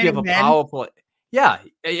 You don't give a power play. Yeah,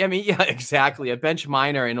 exactly. A bench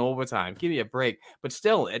minor in overtime. Give me a break. But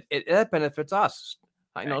still, it benefits us.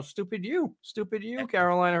 I know, stupid you,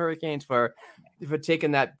 Carolina Hurricanes for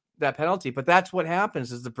taking that penalty. But that's what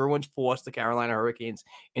happens is the Bruins force the Carolina Hurricanes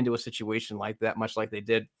into a situation like that, much like they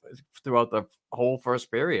did throughout the whole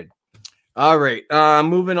first period. All right,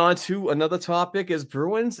 moving on to another topic is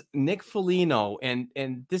Bruins Nick Foligno, and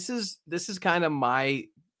this is kind of my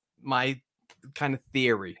kind of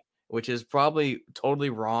theory, which is probably totally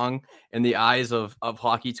wrong in the eyes of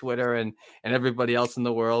hockey Twitter and everybody else in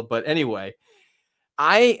the world. But anyway,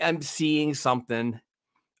 I am seeing something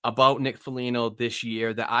about Nick Foligno this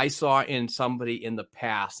year that I saw in somebody in the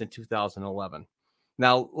past in 2011.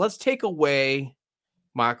 Now, let's take away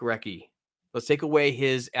Mark Recchi. Let's take away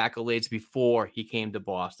his accolades before he came to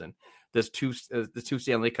Boston. There's the 2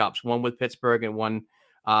 Stanley Cups, one with Pittsburgh and one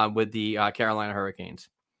with the Carolina Hurricanes.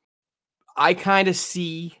 I kind of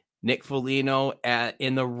see Nick Foligno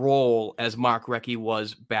in the role as Mark Recchi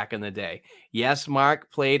was back in the day. Yes,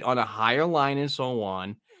 Mark played on a higher line and so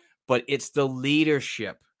on, but it's the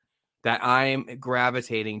leadership that I'm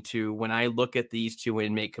gravitating to when I look at these two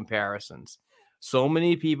and make comparisons. So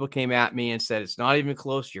many people came at me and said, it's not even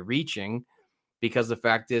close, you're reaching, because the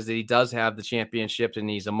fact is that he does have the championships and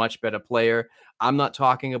he's a much better player. I'm not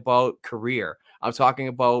talking about career. I'm talking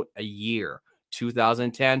about a year,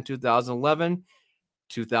 2010, 2011,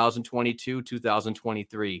 2022,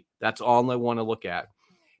 2023. That's all I want to look at.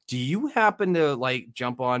 Do you happen to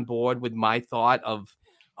jump on board with my thought of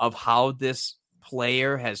how this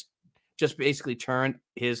player has just basically turned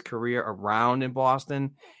his career around in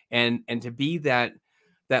Boston and to be that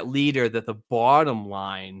leader that the bottom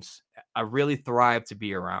lines really thrive to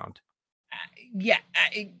be around? Yeah,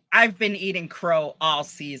 I've been eating crow all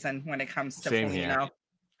season when it comes to Foligno.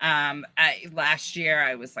 Last year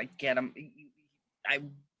I was like, get him. I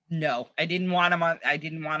didn't want him on. I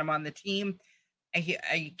didn't want him on the team.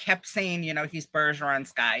 I kept saying, he's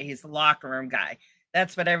Bergeron's guy. He's the locker room guy.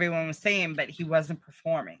 That's what everyone was saying, but he wasn't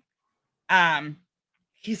performing.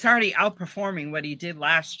 He's already outperforming what he did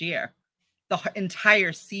last year. The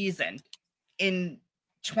entire season, in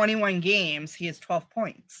 21 games, he has 12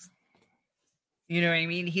 points. You know what I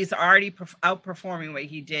mean? He's already outperforming what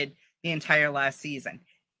he did the entire last season.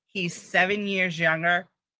 He's 7 years younger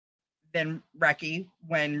than Recchi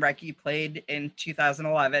when Recchi played in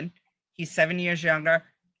 2011. He's 7 years younger.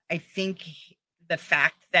 I think the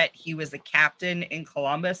fact that he was a captain in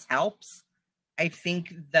Columbus helps. I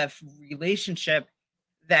think the relationship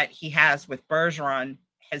that he has with Bergeron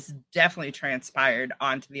has definitely transpired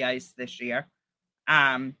onto the ice this year.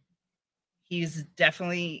 He's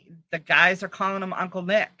definitely, the guys are calling him Uncle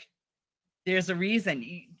Nick. There's a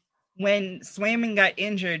reason. When Swayman got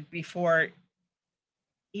injured before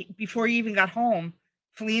he even got home,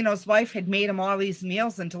 Foligno's wife had made him all these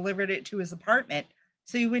meals and delivered it to his apartment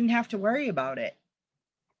so he wouldn't have to worry about it.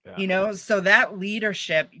 Yeah. You know, so that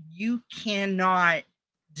leadership, you cannot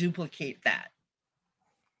duplicate that.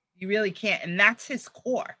 You really can't. And that's his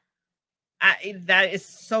core. That is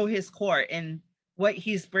so his core. And what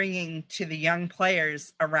he's bringing to the young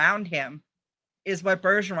players around him is what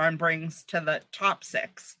Bergeron brings to the top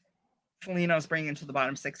six. Foligno's bringing to the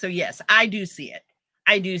bottom six. So, yes, I do see it.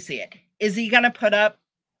 Is he going to put up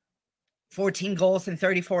 14 goals and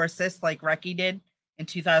 34 assists like Recchi did in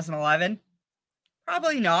 2011?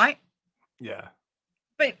 Probably not. Yeah.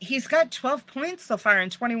 But he's got 12 points so far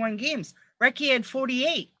in 21 games. Recchi had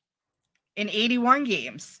 48 in 81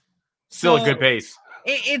 games. Still a good pace.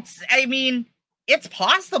 It's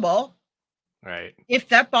possible. Right. If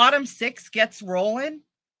that bottom six gets rolling,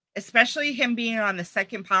 especially him being on the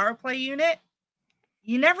second power play unit,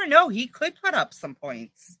 you never know. He could put up some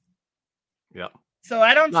points. Yeah. So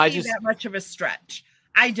I don't see that much of a stretch.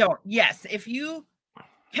 I don't. Yes, if you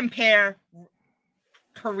compare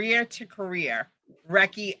career to career,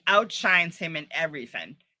 Recchi outshines him in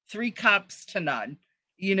everything. 3 cups to none.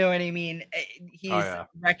 You know what I mean?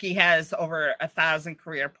 Recchi has over 1,000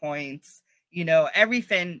 career points. You know,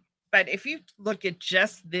 everything. But if you look at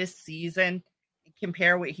just this season,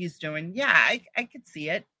 compare what he's doing, I could see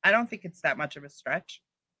it. I don't think it's that much of a stretch.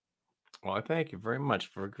 Well, I thank you very much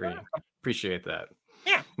for agreeing. Appreciate that.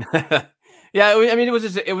 Yeah. Yeah, I mean, it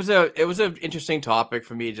was an interesting topic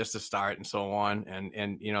for me just to start and so on,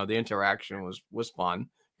 and you know, the interaction was fun.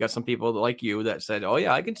 You got some people like you that said, "Oh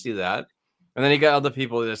yeah, I can see that," and then you got other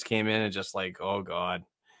people that just came in and just like, "Oh God,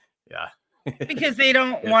 yeah," because they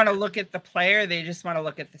don't want to look at the player; they just want to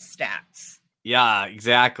look at the stats. Yeah,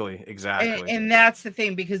 exactly. And that's the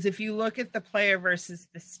thing, because if you look at the player versus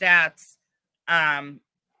the stats,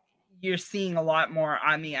 you're seeing a lot more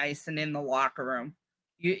on the ice and in the locker room.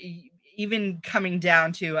 You even coming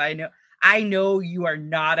down to, I know you are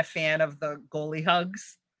not a fan of the goalie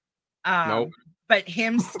hugs. Nope. But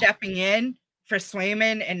him stepping in for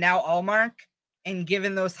Swayman and now Ullmark and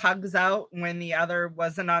giving those hugs out when the other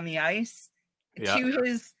wasn't on the ice, to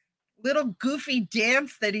his little goofy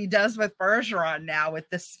dance that he does with Bergeron now with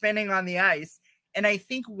the spinning on the ice. And I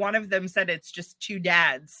think one of them said it's just 2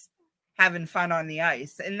 dads having fun on the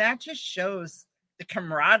ice. And that just shows the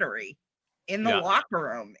camaraderie in the locker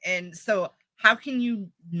room. And so how can you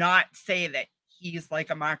not say that he's like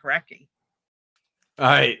a Mark Recchi? All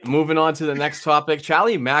right, moving on to the next topic.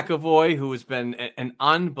 Charlie McAvoy, who has been an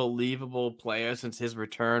unbelievable player since his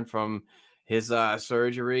return from his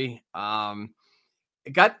surgery,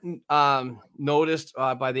 it got noticed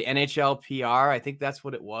by the NHL PR. I think that's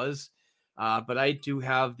what it was. But I do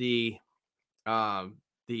have the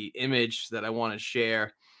image that I want to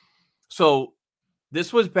share. So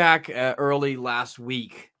this was back early last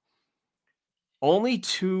week. Only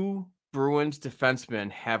 2 Bruins defensemen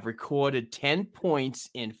have recorded 10 points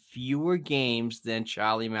in fewer games than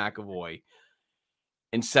Charlie McAvoy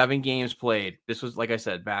in 7 games played. This was, like I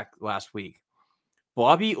said, back last week.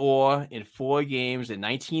 Bobby Orr in 4 games in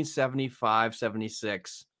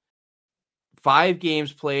 1975-76. 5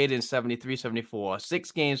 games played in 73-74.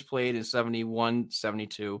 6 games played in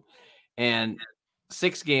 71-72. And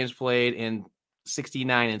 6 games played in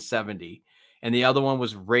 69 and 70. And the other one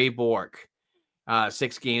was Ray Bourque.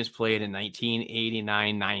 6 games played in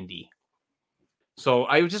 1989-90. So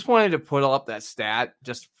I just wanted to put up that stat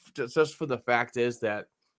just for the fact is that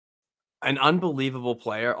an unbelievable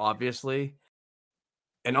player, obviously.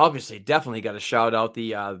 And obviously, definitely got to shout out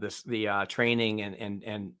the training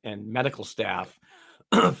and medical staff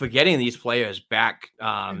for getting these players back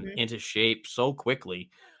into shape so quickly.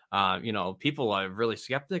 You know, people are really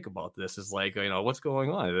skeptic about this. It's like, you know, what's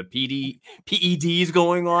going on? The PEDs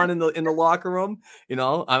going on in the locker room. You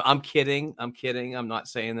know, I'm kidding. I'm not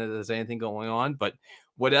saying that there's anything going on, but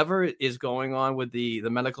whatever is going on with the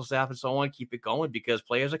medical staff and so on, keep it going, because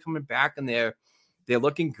players are coming back and they're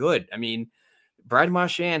looking good. I mean, Brad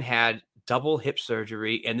Marchand had double hip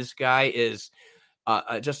surgery, and this guy is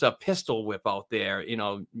just a pistol whip out there,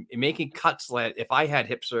 making cuts that if I had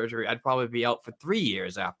hip surgery, I'd probably be out for 3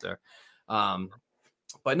 years after.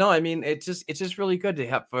 But no, I mean, it's just really good to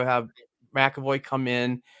have McAvoy come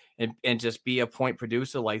in and just be a point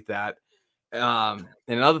producer like that. And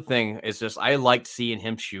another thing is just I liked seeing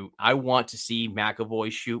him shoot. I want to see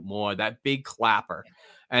McAvoy shoot more. That big clapper.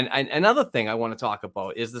 And another thing I want to talk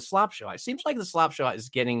about is the slap shot. It seems like the slap shot is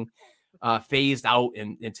getting phased out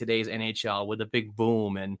in today's NHL with a big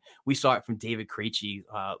boom. And we saw it from David Krejci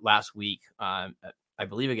last week, I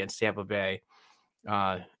believe against Tampa Bay.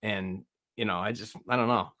 And I don't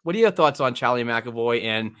know. What are your thoughts on Charlie McAvoy,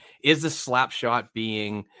 and is the slap shot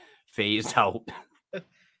being phased out?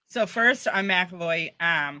 So first on McAvoy,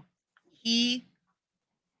 he,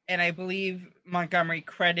 and I believe Montgomery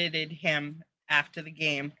credited him after the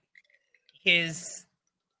game, his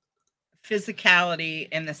physicality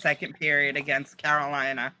in the second period against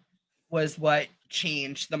Carolina was what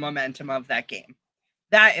changed the momentum of that game.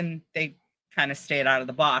 That, and they kind of stayed out of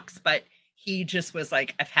the box, but he just was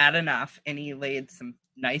like, I've had enough. And he laid some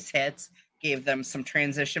nice hits, gave them some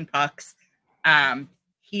transition pucks.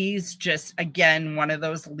 He's just, again, one of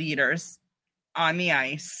those leaders on the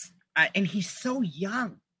ice. And he's so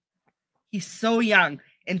young. He's so young.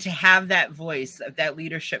 And to have that voice, that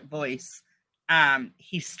leadership voice,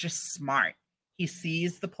 he's just smart. He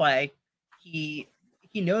sees the play. He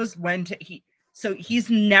knows when to, so he's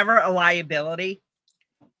never a liability,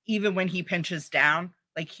 even when he pinches down.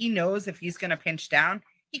 Like, he knows if he's going to pinch down,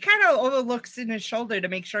 he kind of overlooks in his shoulder to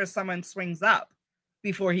make sure someone swings up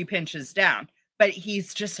before he pinches down. But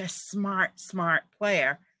he's just a smart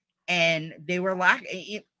player. And they were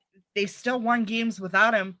they still won games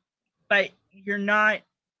without him, but you're not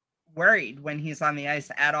worried when he's on the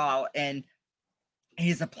ice at all. And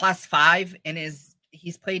he's a +5, and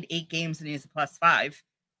he's played 8 games and he's a +5,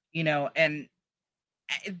 and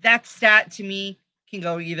that stat to me can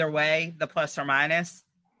go either way, the plus or minus,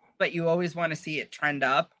 but you always want to see it trend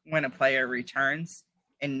up when a player returns,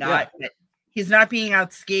 and not that he's not being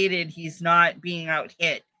outskated, he's not being out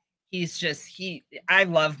hit. He's just I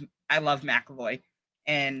love McAvoy,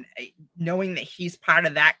 and knowing that he's part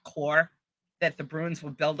of that core that the Bruins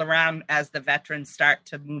will build around as the veterans start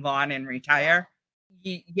to move on and retire.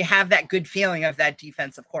 You have that good feeling of that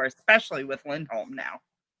defensive core, especially with Lindholm now.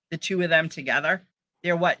 The two of them together,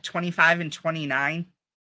 they're 25 and 29.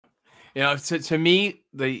 To me,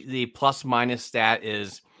 the plus minus stat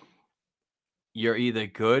is you're either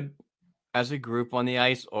good as a group on the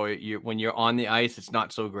ice, or when you're on the ice, it's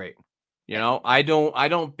not so great. I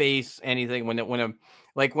don't base anything when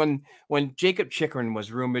Jacob Chikrin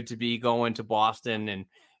was rumored to be going to Boston,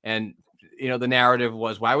 and the narrative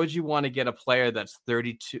was, why would you want to get a player that's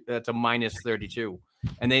 32, that's a -32?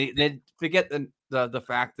 And they forget the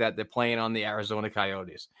fact that they're playing on the Arizona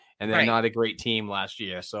Coyotes, and they're not a great team last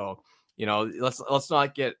year. So, let's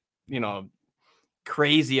not get,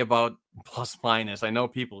 crazy about plus minus. I know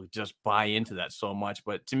people just buy into that so much,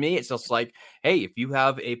 but to me, it's just like, hey, if you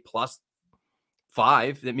have a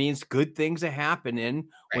 +5, that means good things are happening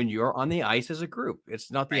when you're on the ice as a group.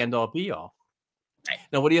 It's not the end all be all. Right.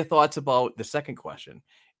 Now, what are your thoughts about the second question?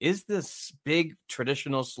 Is this big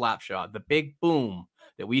traditional slap shot, the big boom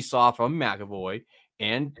that we saw from McAvoy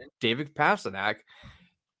and David Pastrnak,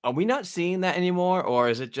 are we not seeing that anymore, or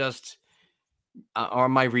is it just, or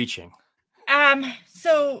am I reaching?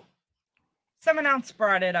 So someone else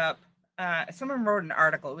brought it up. Someone wrote an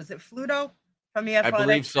article. Was it Fluto from the Athletic? I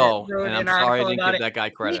believe so. And I'm sorry I didn't give that guy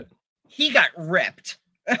credit. He got ripped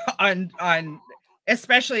on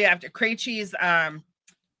especially after Krejci's,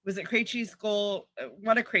 was it Krejci's goal?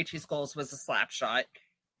 One of Krejci's goals was a slap shot.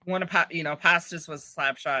 One of Pasta's was a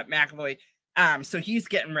slap shot. McAvoy. So he's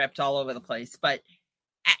getting ripped all over the place, but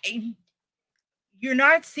you're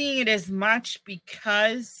not seeing it as much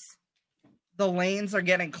because the lanes are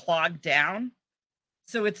getting clogged down.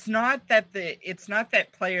 So it's not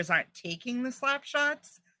that players aren't taking the slap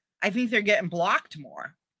shots. I think they're getting blocked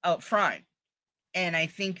more out front. And I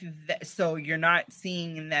think that, so you're not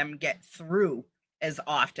seeing them get through as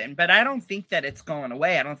often, but I don't think that it's going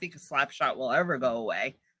away. I don't think a slap shot will ever go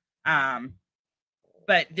away.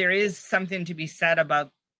 But there is something to be said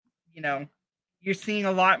about, you're seeing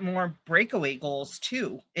a lot more breakaway goals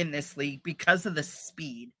too in this league because of the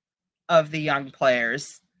speed of the young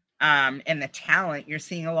players and the talent. You're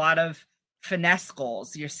seeing a lot of finesse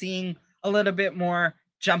goals. You're seeing a little bit more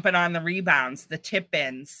jumping on the rebounds, the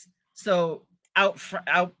tip-ins. So out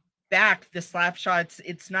back, the slap shots,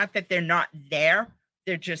 it's not that they're not there.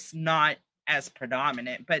 They're just not as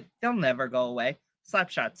predominant, but they'll never go away. Slap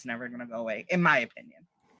shots never going to go away, in my opinion.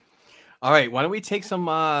 All right, why don't we take some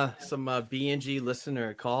BNG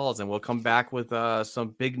listener calls, and we'll come back with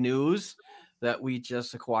some big news that we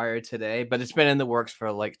just acquired today. But it's been in the works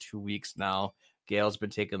for like 2 weeks now. Gayle's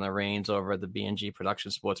been taking the reins over at the BNG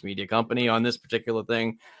Production Sports Media Company on this particular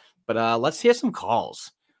thing. But let's hear some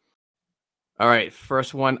calls. All right,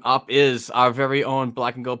 first one up is our very own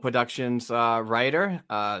Black and Gold Productions writer,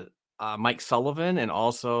 Mike Sullivan, and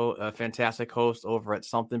also a fantastic host over at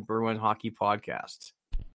Something Bruin Hockey Podcast.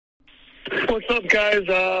 What's up, guys?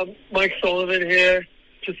 Mike Sullivan here.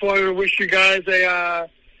 Just wanted to wish you guys a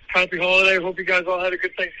happy holiday. Hope you guys all had a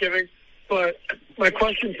good Thanksgiving. But my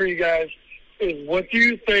question for you guys is, what do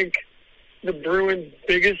you think the Bruins'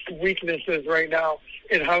 biggest weakness is right now,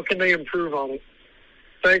 and how can they improve on it?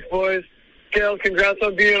 Thanks, boys. Gayle, congrats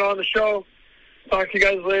on being on the show. Talk to you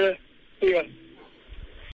guys later. See ya.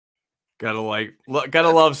 Gotta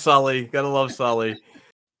love Sully. Gotta love Sully.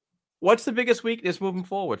 What's the biggest weakness moving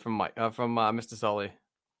forward from Mr. Sully?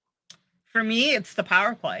 For me, it's the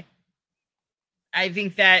power play. I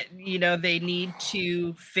think that, they need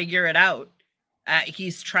to figure it out.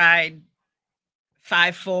 He's tried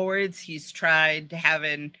 5 forwards. He's tried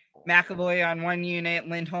having McAvoy on one unit,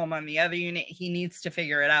 Lindholm on the other unit. He needs to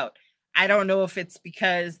figure it out. I don't know if it's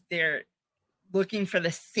because they're looking for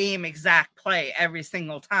the same exact play every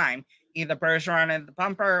single time, either Bergeron at the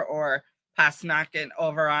bumper or Pastrnak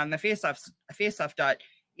over on the faceoff dot.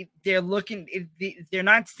 They're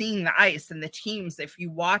not seeing the ice, and the teams, if you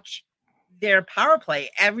watch their power play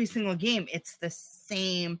every single game, it's the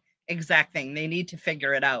same exact thing. They need to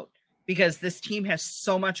figure it out because this team has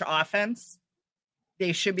so much offense.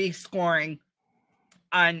 They should be scoring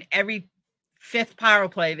on every 5th power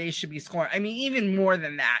play. They should be scoring. I mean, even more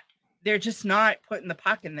than that. They're just not putting the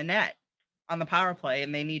puck in the net on the power play,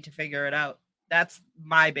 and they need to figure it out. That's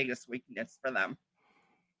my biggest weakness for them.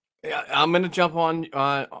 Yeah, I'm going to jump on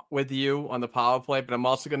with you on the power play, but I'm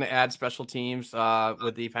also going to add special teams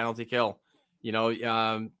with the penalty kill.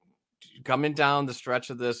 Coming down the stretch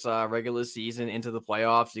of this regular season into the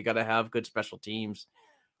playoffs, you got to have good special teams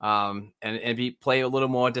and play a little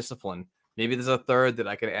more discipline. Maybe there's a third that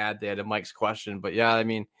I could add there to Mike's question. But, yeah, I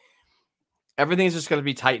mean, everything's just going to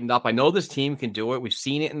be tightened up. I know this team can do it. We've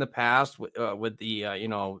seen it in the past with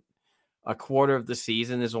the, a quarter of the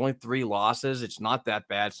season. There's only 3 losses. It's not that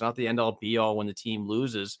bad. It's not the end-all be-all when the team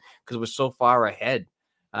loses because we're so far ahead.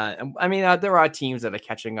 There are teams that are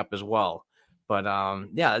catching up as well. But,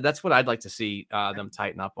 that's what I'd like to see them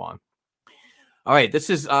tighten up on. All right, this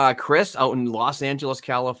is Chris out in Los Angeles,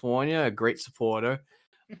 California, a great supporter.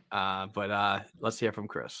 But let's hear from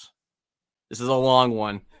Chris. This is a long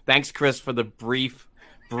one. Thanks, Chris, for the brief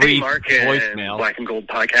Mark voicemail. And Black and Gold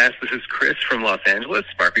podcast. This is Chris from Los Angeles.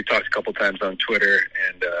 Mark, we talked a couple times on Twitter,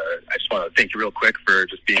 and I just want to thank you real quick for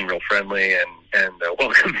just being real friendly and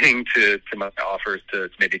welcoming to my offers to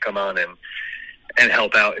maybe come on and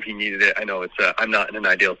help out if you needed it. I know it's I'm not in an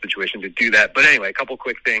ideal situation to do that, but anyway, a couple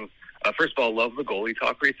quick things. First of all, love the goalie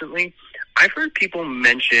talk recently. I've heard people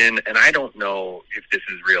mention, and I don't know if this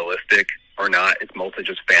is realistic or not, it's mostly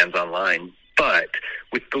just fans online, but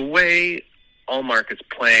with the way Allmark is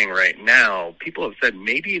playing right now, people have said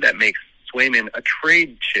maybe that makes Swayman a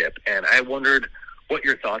trade chip, and I wondered what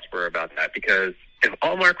your thoughts were about that, because if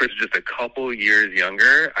Allmark was just a couple years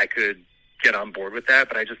younger, I could get on board with that,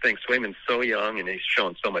 but I just think Swayman's so young and he's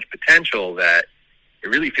shown so much potential that it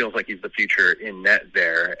really feels like he's the future in net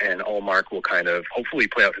there, and Allmark will kind of hopefully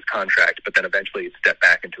play out his contract, but then eventually step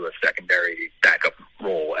back into a secondary backup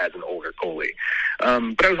role as an older goalie.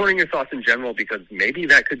 But I was wondering your thoughts in general, because maybe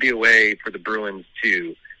that could be a way for the Bruins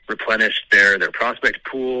to replenish their prospect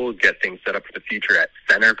pool, get things set up for the future at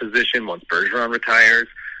center position once Bergeron retires,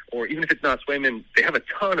 or even if it's not Swayman, they have a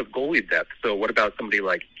ton of goalie depth. So what about somebody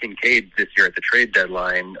like Kincaid this year at the trade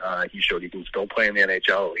deadline? He showed he can still play in the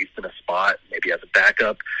NHL, at least in a spot, maybe as a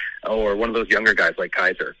backup, or one of those younger guys like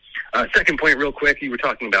Kaiser. Second point, real quick, you were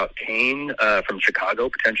talking about Kane from Chicago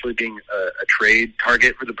potentially being a trade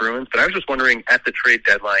target for the Bruins, but I was just wondering at the trade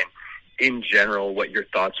deadline in general what your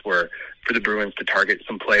thoughts were for the Bruins to target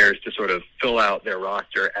some players to sort of fill out their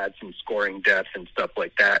roster, add some scoring depth and stuff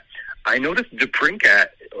like that. I noticed DeBrincat,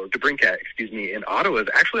 in Ottawa is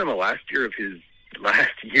actually on the last year of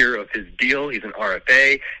his deal. He's an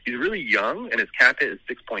RFA. He's really young, and his cap hit is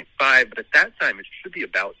 6.5. But at that time, it should be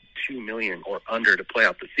about $2 million or under to play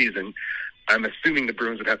out the season. I'm assuming the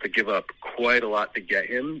Bruins would have to give up quite a lot to get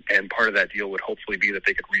him, and part of that deal would hopefully be that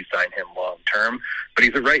they could re-sign him long-term. But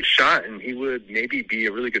he's a right shot, and he would maybe be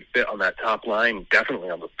a really good fit on that top line, definitely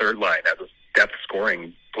on the third line as a depth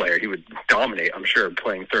scoring player. He would dominate, I'm sure,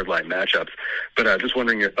 playing third line matchups. But just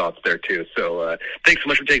wondering your thoughts there too. So thanks so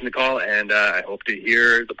much for taking the call, and I hope to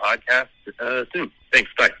hear the podcast soon.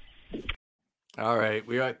 Thanks. Bye. All right.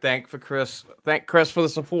 We are thank Chris for the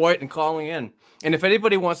support and calling in. And if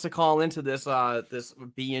anybody wants to call into this this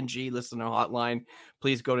BNG listener hotline,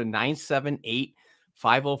 please go to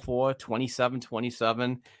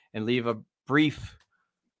 978-504-2727 and leave a brief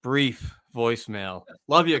voicemail.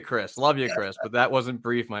 Love you, Chris. But that wasn't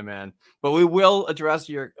brief, my man. But we will address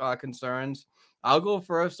your concerns. I'll go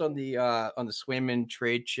first on the Swayman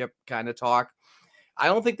trade chip kind of talk. I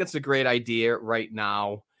don't think that's a great idea right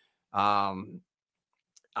now. Ullmark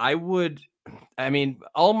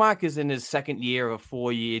is in his second year of a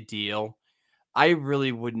 4-year deal. I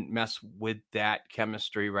really wouldn't mess with that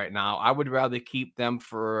chemistry right now. I would rather keep them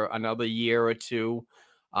for another year or two,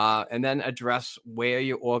 and then address where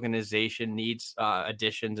your organization needs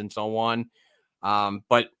additions and so on.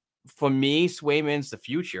 But for me, Swayman's the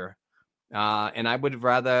future, and I would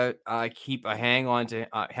rather hang on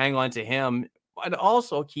to him, but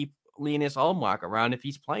also keep Linus Ullmark around if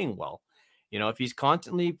he's playing well. You know, if he's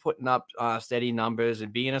constantly putting up steady numbers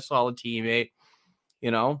and being a solid teammate,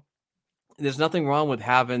 you know, there's nothing wrong with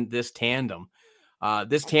having this tandem.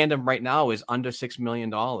 This tandem right now is under $6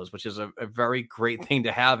 million, which is a very great thing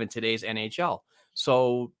to have in today's NHL.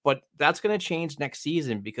 So, but that's going to change next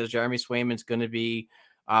season because Jeremy Swayman's going to be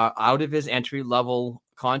out of his entry-level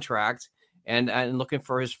contract and looking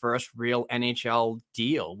for his first real NHL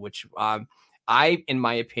deal, which I, in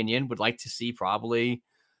my opinion, would like to see probably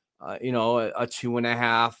a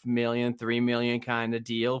 $2.5 million, $3 million kind of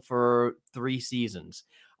deal for 3 seasons.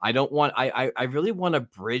 I really want to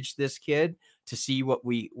bridge this kid to see what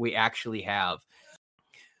we actually have.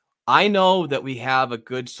 I know that we have a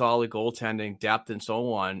good, solid goaltending depth and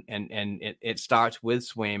so on, and it starts with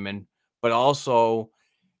Swayman, but also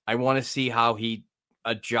I want to see how he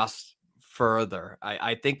adjusts further.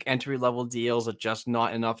 I think entry-level deals are just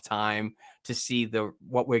not enough time to see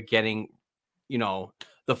what we're getting,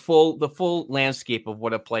 the full landscape of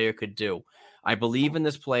what a player could do. I believe in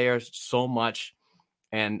this player so much,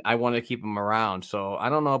 and I want to keep him around. So I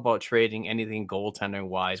don't know about trading anything goaltending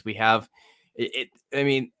wise. We have a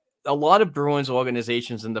lot of Bruins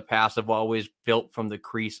organizations in the past have always built from the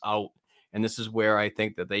crease out, and this is where I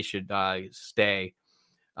think that they should stay.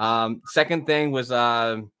 Second thing was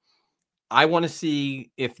I want to see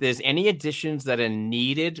if there's any additions that are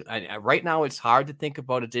needed. Right now, it's hard to think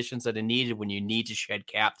about additions that are needed when you need to shed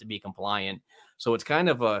cap to be compliant. So it's kind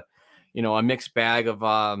of a mixed bag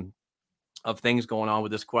of things going on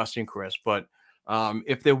with this question, Chris. But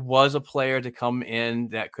if there was a player to come in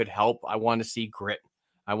that could help, I want to see grit.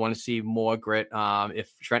 I want to see more grit. If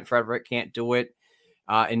Trent Frederick can't do it,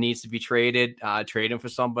 it needs to be traded. Trade him for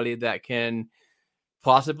somebody that can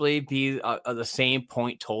possibly be the same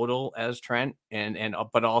point total as Trent,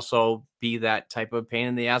 but also be that type of pain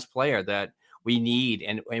in the ass player that we need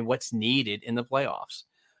and what's needed in the playoffs.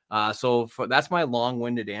 That's my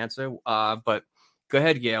long-winded answer. But go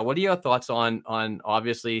ahead, Gayle. What are your thoughts on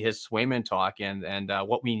obviously his Swayman talk and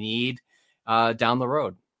what we need down the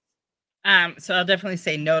road? So I'll definitely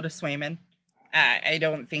say no to Swayman. I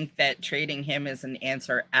don't think that trading him is an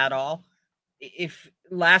answer at all. If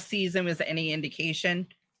last season was any indication,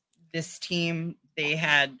 this team, they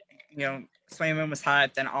had, Swayman was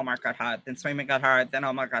hot, then Ullmark got hot, then Swayman got hot, then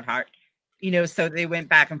Ullmark got hot, so they went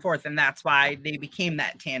back and forth, and that's why they became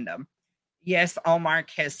that tandem. Yes,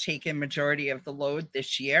 Ullmark has taken majority of the load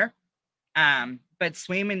this year, but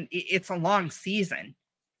Swayman, it's a long season,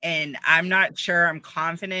 and I'm not sure I'm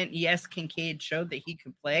confident. Yes, Kincaid showed that he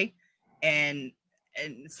could play, and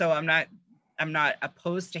so I'm not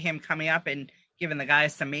opposed to him coming up and giving the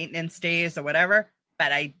guys some maintenance days or whatever,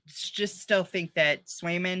 but I just still think that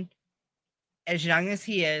Swayman, as young as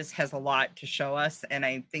he is, has a lot to show us, and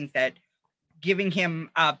I think that giving him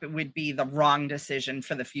up would be the wrong decision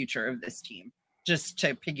for the future of this team, just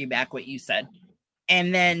to piggyback what you said.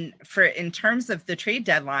 And then in terms of the trade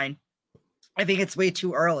deadline, I think it's way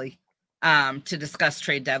too early to discuss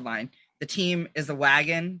trade deadline. The team is a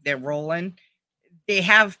wagon. They're rolling. They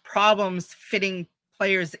have problems fitting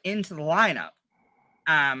players into the lineup.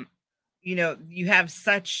 You have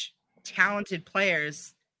such talented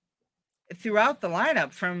players throughout the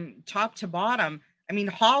lineup from top to bottom. I mean,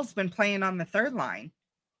 Hall's been playing on the third line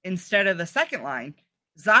instead of the second line.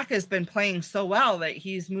 Zacha's been playing so well that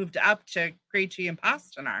he's moved up to Krejci and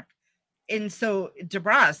Pasternak. And so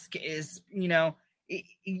DeBrusk is,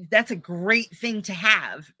 that's a great thing to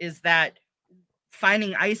have, is that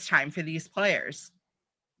finding ice time for these players.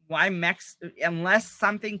 Why unless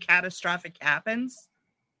something catastrophic happens,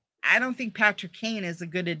 I don't think Patrick Kane is a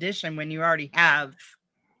good addition when you already have,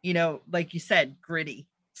 like you said, gritty,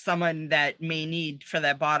 someone that may need for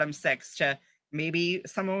that bottom six to maybe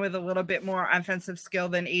someone with a little bit more offensive skill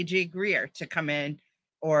than AJ Greer to come in,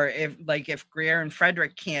 or if Greer and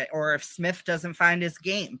Frederick can't, or if Smith doesn't find his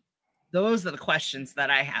game. Those are the questions that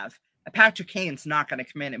I have. Patrick Kane's not going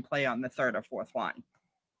to come in and play on the third or fourth line.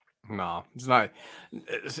 No, it's not.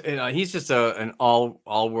 He's just an all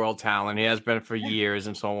world talent. He has been for years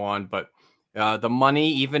and so on. But the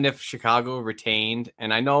money, even if Chicago retained,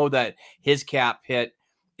 and I know that his cap hit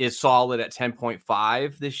is solid at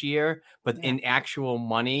 10.5 this year, but in actual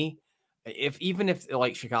money, even if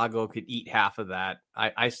like Chicago could eat half of that,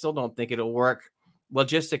 I still don't think it'll work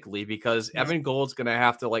logistically, because Evan Gold's going to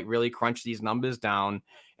have to like really crunch these numbers down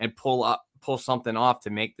and pull something off to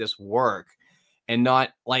make this work, and not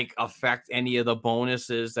like affect any of the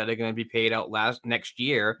bonuses that are going to be paid out next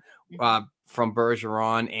year from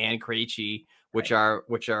Bergeron and Krejci, which are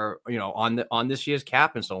on this year's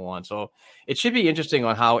cap and so on. So it should be interesting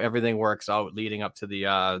on how everything works out leading up to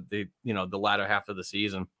the latter half of the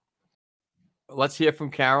season. Let's hear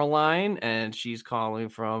from Caroline, and she's calling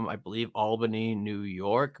from, I believe, Albany, New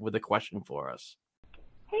York, with a question for us.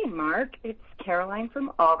 Hey, Mark. It's Caroline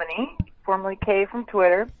from Albany, formerly Kay from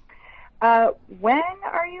Twitter. When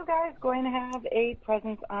are you guys going to have a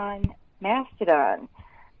presence on Mastodon?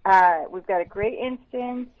 We've got a great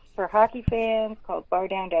instance for hockey fans called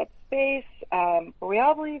bardown.space, but we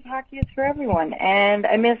all believe hockey is for everyone, and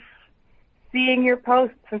I miss seeing your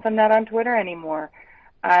posts since I'm not on Twitter anymore.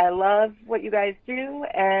 I love what you guys do,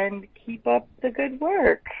 and keep up the good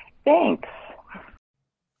work. Thanks.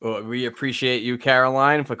 Well, we appreciate you,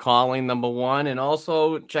 Caroline, for calling, number one, and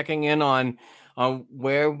also checking in on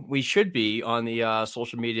where we should be on the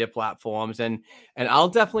social media platforms, and I'll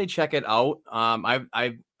definitely check it out.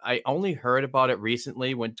 I only heard about it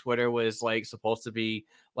recently when Twitter was like supposed to be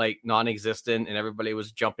like non-existent and everybody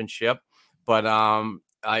was jumping ship, but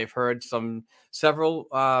I've heard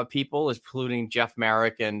several people, including Jeff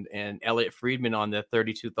Marek and Elliot Friedman on the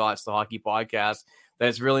 32 Thoughts, the hockey podcast, that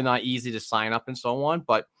it's really not easy to sign up and so on.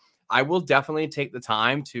 But I will definitely take the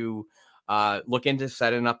time to look into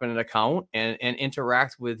setting up an account and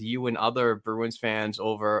interact with you and other Bruins fans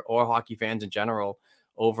or hockey fans in general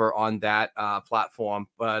over on that platform.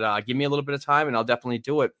 But give me a little bit of time and I'll definitely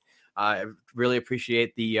do it. I really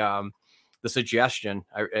appreciate the suggestion.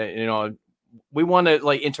 We want to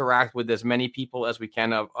like interact with as many people as we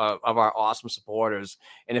can of our awesome supporters.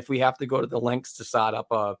 And if we have to go to the lengths to start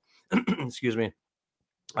up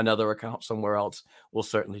another account somewhere else, we'll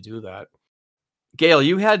certainly do that. Gayle,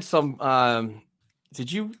 you had some,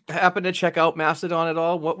 did you happen to check out Mastodon at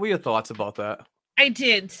all? What were your thoughts about that? I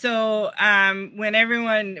did. So when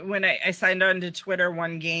I signed on to Twitter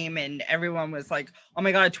one game and everyone was like, oh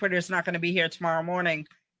my God, Twitter's not going to be here tomorrow morning.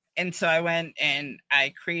 And so I went and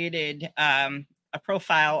I created a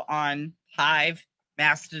profile on Hive,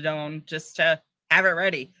 Mastodon, just to have it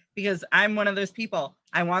ready, because I'm one of those people.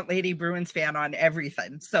 I want Lady Bruins fan on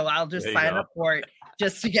everything. So I'll just sign up for it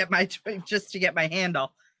just to get my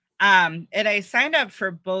handle. And I signed up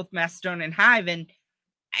for both Mastodon and Hive, and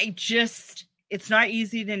it's not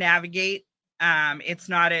easy to navigate. It's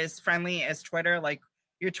not as friendly as Twitter. Like,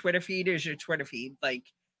 your Twitter feed is your Twitter feed. Like,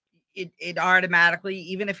 it automatically,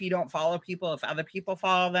 even if you don't follow people, if other people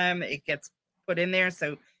follow them, it gets put in there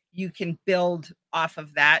so you can build off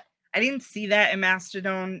of that. I didn't see that in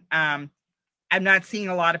Mastodon. I'm not seeing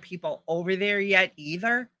a lot of people over there yet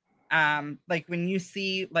either. Like when you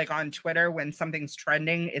see like on Twitter, when something's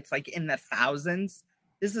trending, it's like in the thousands.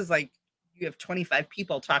 This is like, you have 25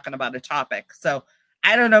 people talking about a topic. So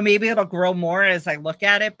I don't know, maybe it'll grow more as I look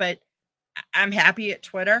at it, but I'm happy at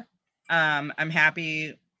Twitter. I'm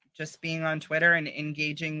happy just being on Twitter and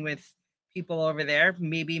engaging with people over there.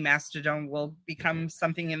 Maybe Mastodon will become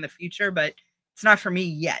something in the future, but it's not for me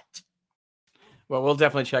yet. Well, we'll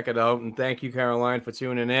definitely check it out. And thank you, Caroline, for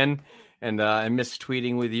tuning in. And I miss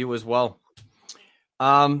tweeting with you as well.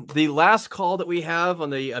 The last call that we have on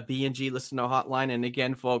the BNG listener hotline. And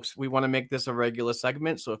again, folks, we want to make this a regular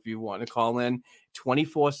segment. So if you want to call in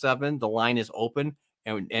 24/7, the line is open.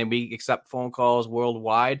 And we accept phone calls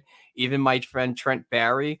worldwide. Even my friend Trent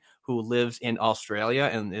Barry, who lives in Australia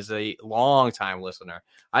and is a long-time listener.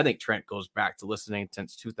 I think Trent goes back to listening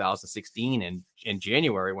since 2016 in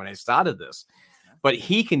January when I started this. But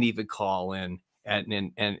he can even call in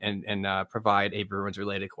and provide a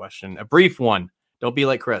Bruins-related question, a brief one. Don't be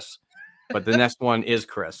like Chris. But the next one is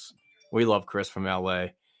Chris. We love Chris from LA.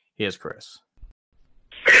 Here's Chris.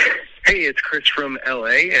 Hey, it's Chris from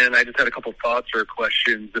LA, and I just had a couple thoughts or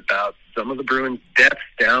questions about some of the Bruins' depth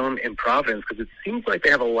down in Providence, because it seems like they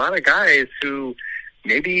have a lot of guys who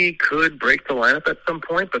maybe could break the lineup at some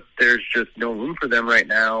point, but there's just no room for them right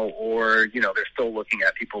now, or, they're still looking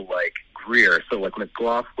at people like Greer. So like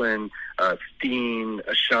McLaughlin, Steen,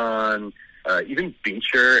 Ashawn, even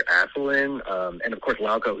Beecher, Asselin, and of course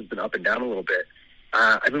Lauko, who's been up and down a little bit.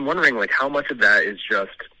 I've been wondering, like, how much of that is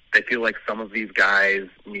just they feel like some of these guys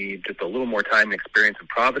need just a little more time and experience in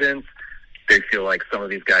Providence. They feel like some of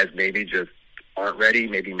these guys maybe just aren't ready,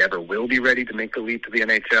 maybe never will be ready to make the leap to the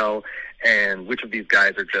NHL, and which of these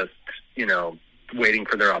guys are just, waiting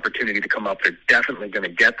for their opportunity to come up. They're definitely going to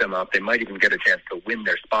get them up. They might even get a chance to win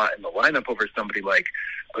their spot in the lineup over somebody like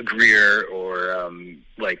a Greer or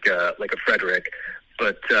like a Frederick.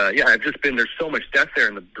 But, there's so much depth there,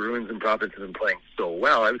 and the Bruins and Providence have been playing so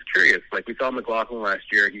well. I was curious. Like, we saw McLaughlin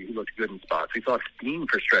last year. He looked good in spots. We saw Steen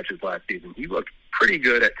for stretches last season. He looked pretty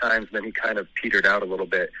good at times, then he kind of petered out a little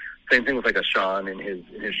bit. Same thing with, like, Ashawn in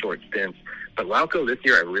his short stints. But Lauko this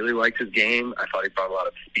year, I really liked his game. I thought he brought a lot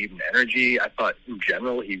of speed and energy. I thought, in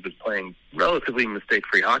general, he was playing relatively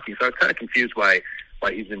mistake-free hockey. So I was kind of confused why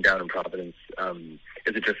he's been down in Providence.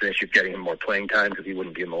 Is it just an issue of getting him more playing time because he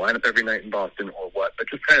wouldn't be in the lineup every night in Boston, or what? But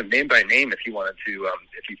just kind of name by name, if you wanted to,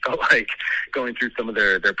 if you felt like going through some of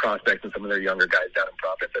their prospects and some of their younger guys down in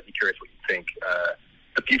Providence, I'd be curious what you think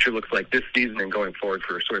the future looks like this season and going forward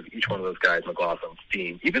for sort of each one of those guys, McLaughlin,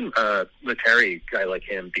 Steen, even Letary, guy like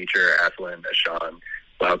him, Beecher, Asselin, Ashawn,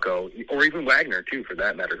 Lauko, or even Wagner, too, for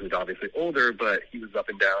that matter, who's obviously older, but he was up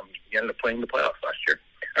and down. He ended up playing the playoffs last year.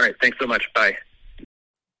 All right, thanks so much. Bye.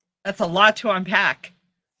 That's a lot to unpack.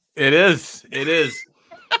 It is.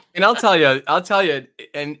 And I'll tell you,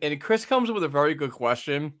 and Chris comes with a very good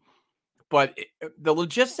question, but the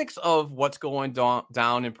logistics of what's going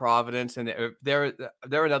down in Providence, and they're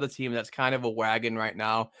another team that's kind of a wagon right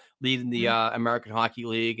now, leading the American Hockey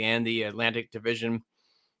League and the Atlantic Division,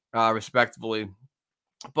 respectively.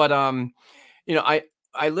 But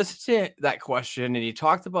I listened to that question, and he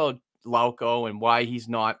talked about Lauko and why he's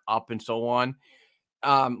not up and so on.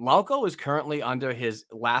 Lauko is currently under his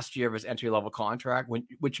last year of his entry-level contract,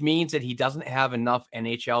 which means that he doesn't have enough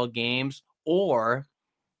NHL games or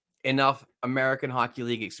enough American Hockey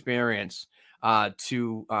League experience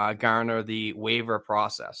to garner the waiver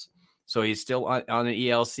process. So he's still on an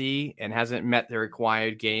ELC and hasn't met the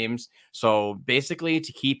required games. So basically,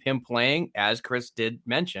 to keep him playing, as Chris did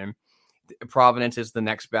mention, Providence is the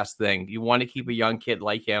next best thing. You want to keep a young kid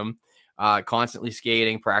like him constantly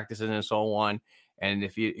skating, practicing, and so on. And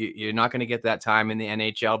if you're not going to get that time in the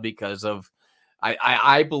NHL because of,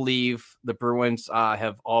 I believe the Bruins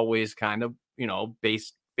have always kind of,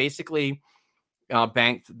 basically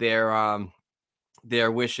banked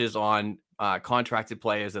their wishes on contracted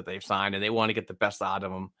players that they've signed, and they want to get the best out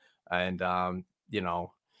of them. And,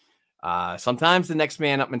 sometimes the next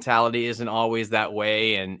man up mentality isn't always that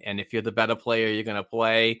way. And if you're the better player, you're going to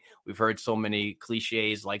play. We've heard so many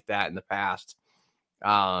cliches like that in the past.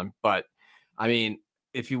 But I mean,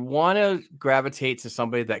 if you want to gravitate to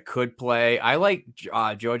somebody that could play, I like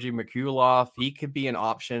Georgi Merkulov. He could be an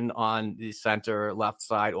option on the center left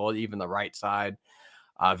side or even the right side.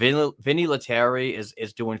 Vinny Letary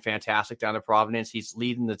is doing fantastic down at Providence. He's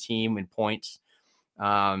leading the team in points.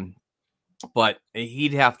 But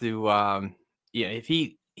he'd have to, if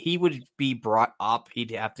he would be brought up,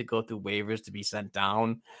 he'd have to go through waivers to be sent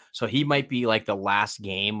down. So he might be like the last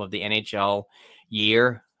game of the NHL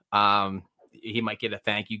year. He might get a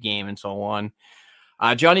thank you game and so on.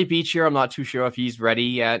 Johnny Beecher, I'm not too sure if he's ready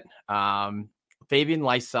yet. Fabian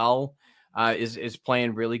Lysell is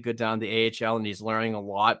playing really good down the AHL, and he's learning a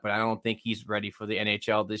lot, but I don't think he's ready for the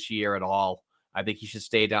NHL this year at all. I think he should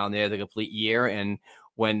stay down there the complete year, and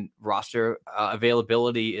when roster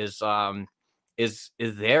availability is there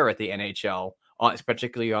at the NHL,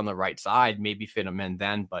 particularly on the right side, maybe fit him in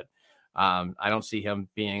then, but I don't see him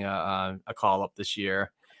being a call-up this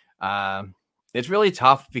year. It's really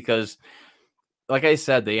tough because, like I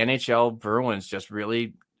said, the NHL Bruins just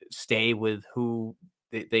really stay with who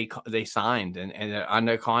they signed and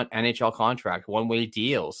under NHL contract, one-way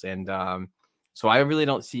deals. And so I really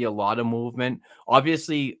don't see a lot of movement.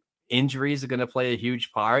 Obviously, injuries are going to play a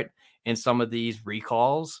huge part in some of these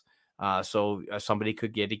recalls. So somebody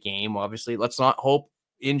could get a game. Obviously, let's not hope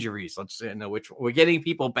injuries. Which we're getting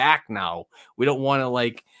people back now. We don't want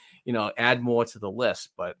to add more to the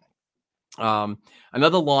list, but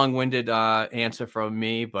another long-winded answer from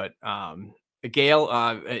me, but Gayle,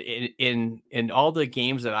 in all the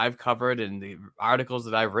games that I've covered and the articles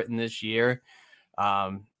that I've written this year,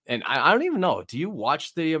 and I don't even know, do you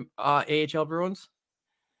watch the AHL Bruins?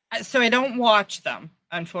 So I don't watch them.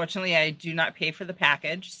 Unfortunately, I do not pay for the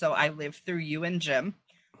package. So I live through you and Jim.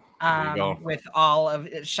 With all of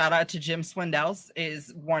it. Shout out to Jim Swindell's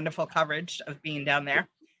is wonderful coverage of being down there.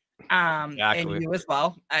 Exactly. And you as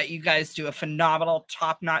well. You guys do a phenomenal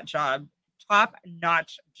top-notch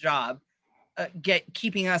job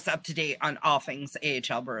keeping us up to date on all things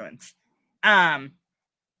AHL Bruins.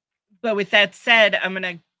 But with that said, I'm going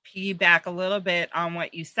to piggyback a little bit on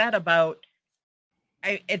what you said about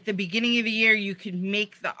at the beginning of the year, you could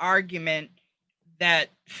make the argument that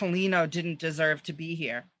Foligno didn't deserve to be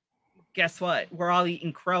here. Guess what? We're all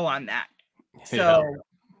eating crow on that. So,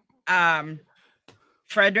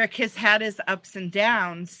 Frederick has had his ups and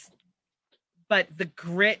downs, but the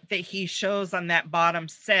grit that he shows on that bottom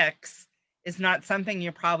six is not something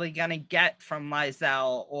you're probably going to get from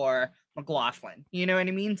Lysell or McLaughlin. You know what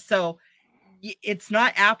I mean? So it's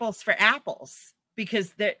not apples for apples,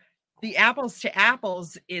 because the apples to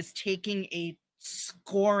apples is taking a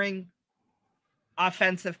scoring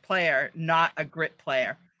offensive player, not a grit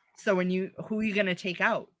player. So who are you going to take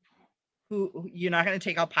out? Who you're not going to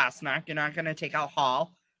take out Pasternak. You're not going to take out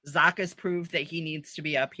Hall. Zaka's proved that he needs to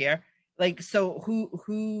be up here. So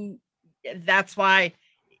who that's why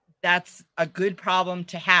that's a good problem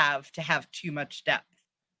to have too much depth.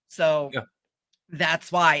 So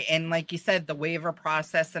that's why. And like you said, the waiver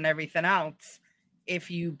process and everything else,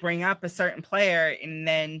 if you bring up a certain player and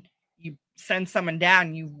then you send someone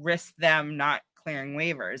down, you risk them not clearing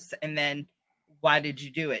waivers. And then why did you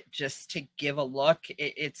do it? Just to give a look?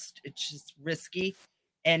 It's just risky.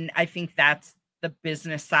 And I think that's the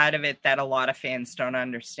business side of it that a lot of fans don't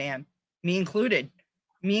understand. Me included.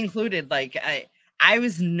 Like I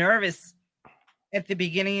was nervous at the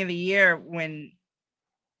beginning of the year when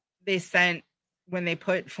they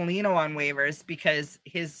put Foligno on waivers, because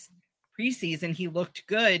his preseason, he looked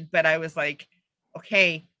good, but I was like,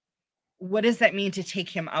 okay, what does that mean to take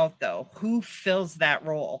him out though? Who fills that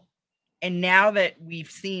role? And now that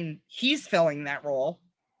we've seen he's filling that role,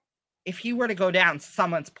 if he were to go down,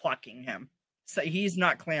 someone's plucking him. So he's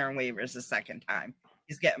not clearing waivers a second time.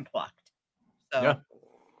 He's getting plucked. So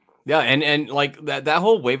yeah, and like that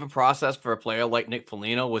whole waiver process for a player like Nick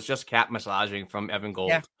Foligno was just cap massaging from Evan Gold.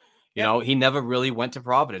 Yeah. You know, he never really went to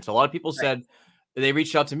Providence. A lot of people said, they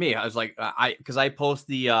reached out to me. I was like, because I post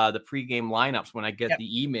the pregame lineups when I get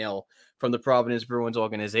the email from the Providence Bruins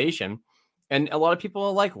organization, and a lot of people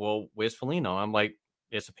are like, "Well, where's Foligno?" I'm like,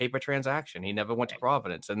 "It's a paper transaction. He never went to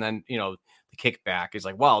Providence." And then the kickback is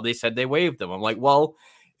like, "Well, they said they waived him." I'm like, "Well,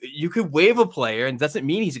 you could waive a player, and doesn't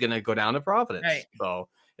mean he's going to go down to Providence." Right. So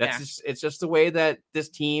it's just the way that this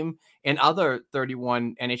team and other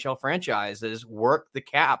 31 NHL franchises work the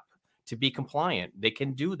cap to be compliant. They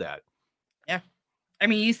can do that. Yeah. I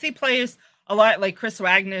mean, you see players a lot, like Chris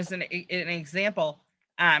Wagner's an example.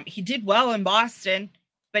 He did well in Boston,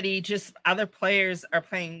 but other players are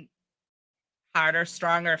playing harder,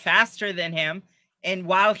 stronger, faster than him. And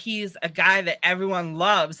while he's a guy that everyone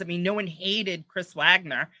loves, I mean, no one hated Chris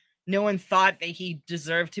Wagner. No one thought that he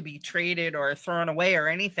deserved to be traded or thrown away or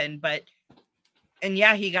anything.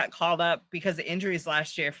 He got called up because of injuries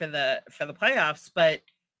last year for the playoffs. But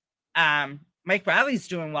Mike Riley's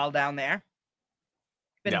doing well down there.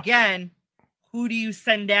 But again, who do you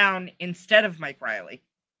send down instead of Mike Riley?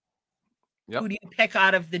 Who do you pick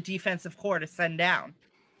out of the defensive core to send down?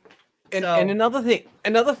 And another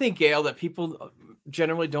thing, Gayle, that people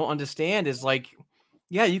generally don't understand is like,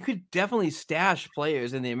 you could definitely stash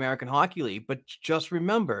players in the American Hockey League, but just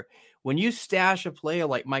remember, when you stash a player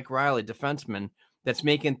like Mike Riley, defenseman, that's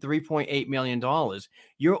making $3.8 million,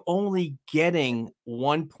 you're only getting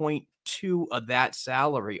 1.2 of that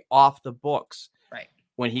salary off the books. Right.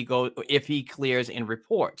 If he clears and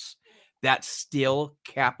reports, that's still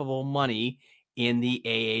capable money in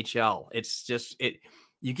the AHL. It's just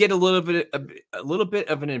you get a little bit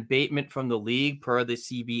of an abatement from the league per the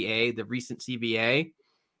CBA, the recent CBA,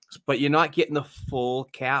 but you're not getting the full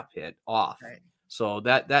cap hit off. Right. So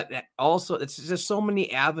that also, it's just so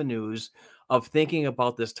many avenues of thinking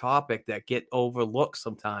about this topic that get overlooked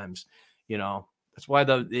sometimes. That's why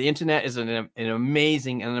the internet is an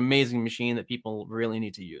amazing machine that people really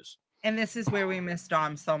need to use. And this is where we miss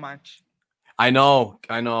Dom so much. I know.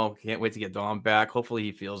 Can't wait to get Dom back. Hopefully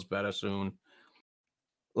he feels better soon.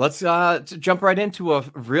 Let's jump right into a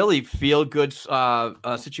really feel-good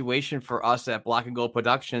situation for us at Black and Gold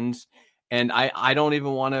Productions. And I don't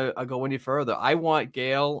even want to go any further. I want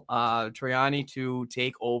Gayle Troiani to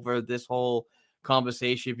take over this whole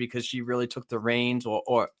conversation, because she really took the reins,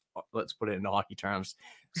 or let's put it in hockey terms,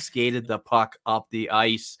 skated the puck up the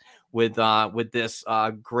ice with this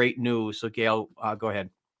great news. So Gayle, go ahead.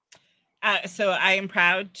 So I am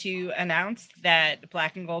proud to announce that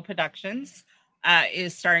Black and Gold Productions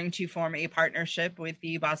is starting to form a partnership with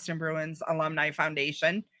the Boston Bruins Alumni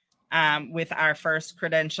Foundation with our first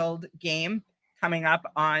credentialed game coming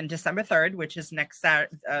up on December 3rd, which is next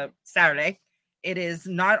Saturday. It is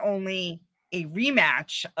not only a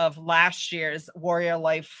rematch of last year's Warrior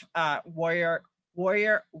oh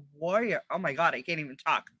my God, I can't even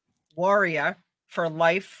talk. Warrior for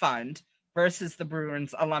Life Fund versus the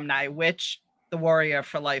Bruins alumni, which the Warrior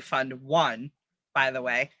for Life Fund won, by the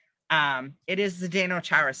way. It is Zdeno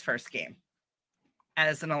Chara's first game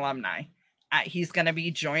as an alumni. He's going to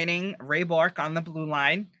be joining Ray Bourque on the blue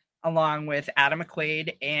line, along with Adam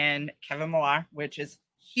McQuaid and Kevin Millar, which is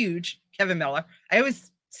huge. Kevin Miller. I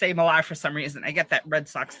always say Millar for some reason. I get that Red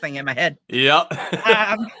Sox thing in my head. Yep.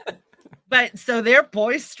 But so they're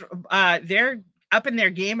they're up in their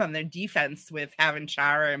game on their defense with having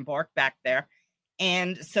Chara and Bourque back there.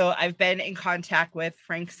 And so I've been in contact with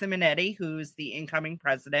Frank Simonetti, who's the incoming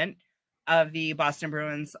president of the Boston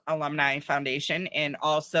Bruins Alumni Foundation, and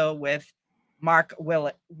also with Mark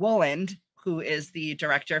Wooland, who is the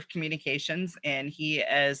director of communications, and he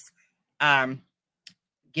has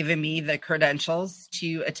given me the credentials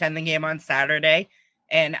to attend the game on Saturday.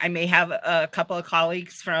 And I may have a couple of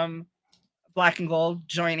colleagues from Black and Gold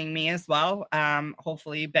joining me as well.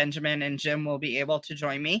 Hopefully Benjamin and Jim will be able to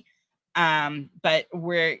join me. But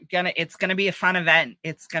it's gonna be a fun event.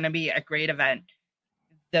 It's gonna be a great event.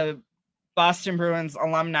 The Boston Bruins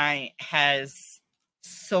alumni has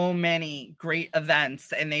so many great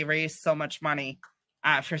events, and they raise so much money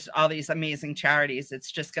for all these amazing charities.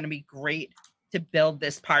 It's just going to be great to build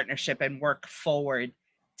this partnership and work forward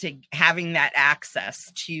to having that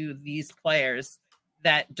access to these players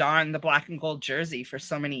that don the black and gold jersey for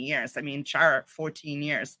so many years. I mean, Chara, 14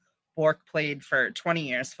 years. Bourque played for 20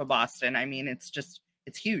 years for Boston. I mean, it's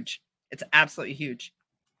huge. It's absolutely huge.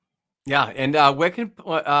 Yeah, and where can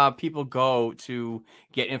people go to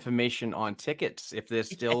get information on tickets if there's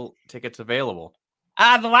still tickets available?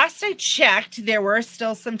 The last I checked, there were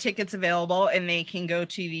still some tickets available, and they can go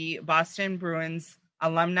to the Boston Bruins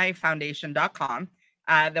Alumni Foundation.com,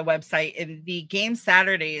 the website. And the game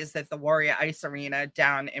Saturday is at the Warrior Ice Arena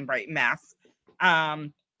down in Brighton, Mass.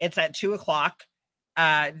 It's at 2:00.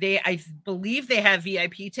 I believe they have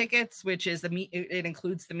VIP tickets, which is it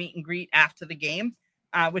includes the meet and greet after the game.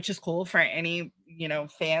 Which is cool for any,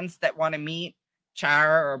 fans that want to meet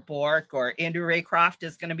Chara or Bourque, or Andrew Raycroft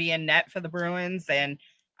is going to be in net for the Bruins. And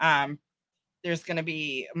there's going to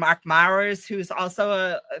be Mark Mowers, who's also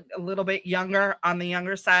a little bit younger, on the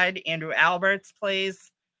younger side. Andrew Alberts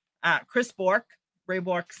plays. Chris Bourque, Ray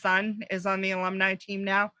Bourque's son, is on the alumni team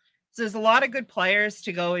now. So there's a lot of good players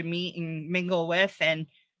to go and meet and mingle with. And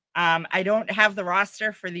I don't have the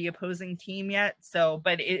roster for the opposing team yet,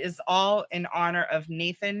 but it is all in honor of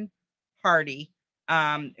Nathan Hardy,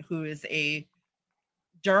 who is a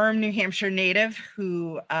Durham, New Hampshire native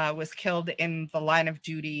who was killed in the line of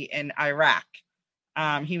duty in Iraq.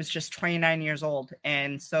 He was just 29 years old.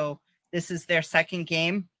 And so this is their second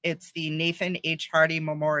game. It's the Nathan H. Hardy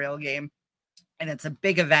Memorial Game. And it's a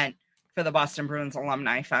big event for the Boston Bruins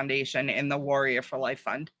Alumni Foundation and the Warrior for Life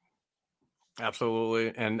Fund.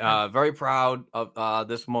 Absolutely. And very proud of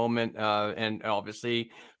this moment. And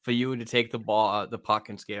obviously for you to take the ball, the puck,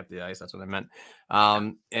 and skate up the ice. That's what I meant.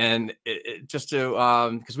 And just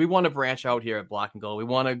to, because we want to branch out here at Black and Gold. We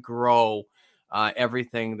want to grow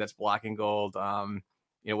everything that's Black and Gold,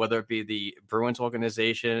 whether it be the Bruins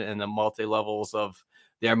organization and the multi-levels of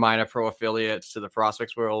their minor pro affiliates to the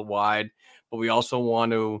prospects worldwide. But we also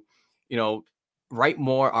want to, write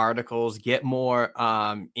more articles, get more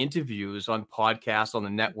interviews on podcasts on the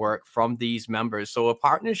network from these members. So a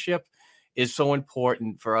partnership is so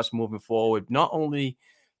important for us moving forward. Not only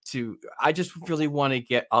I just really want to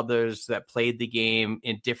get others that played the game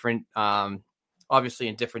in different, obviously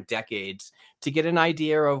in different decades, to get an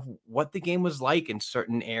idea of what the game was like in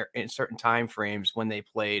certain time frames when they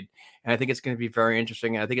played. And I think it's going to be very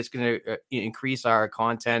interesting. And I think it's going to increase our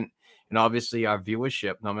content and obviously our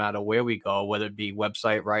viewership, no matter where we go, whether it be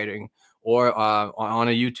website writing or on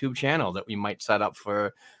a YouTube channel that we might set up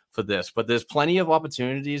for this. But there's plenty of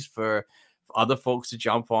opportunities for other folks to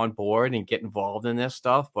jump on board and get involved in this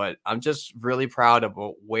stuff. But I'm just really proud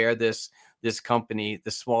about where this company,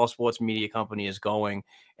 the small sports media company, is going.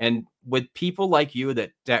 And with people like you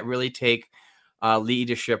that really take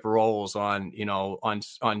leadership roles on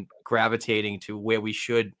gravitating to where we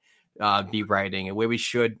should be writing and where we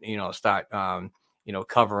should, start,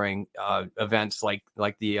 covering events like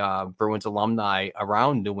the Bruins alumni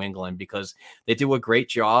around New England, because they do a great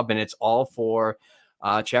job, and it's all for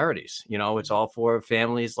charities. It's all for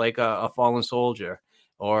families like a fallen soldier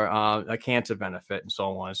or a cancer benefit and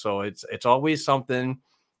so on. So it's always something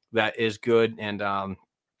that is good, and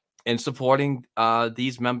supporting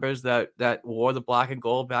these members that wore the black and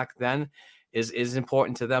gold back then is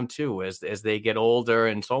important to them too, as they get older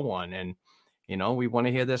and so on. And we want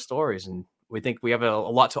to hear their stories, and we think we have a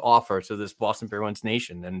lot to offer to this Boston Bruins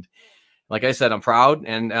nation. And like I said, I'm proud,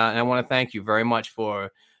 and I want to thank you very much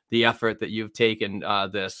for the effort that you've taken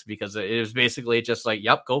this, because it was basically just like,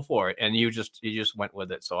 yep, go for it, and you just went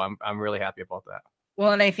with it. So I'm really happy about that.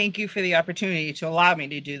 Well, and I thank you for the opportunity to allow me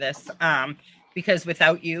to do this, because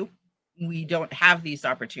without you, we don't have these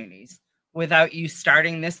opportunities. Without you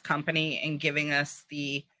starting this company and giving us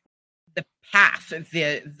the path,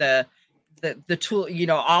 the tool,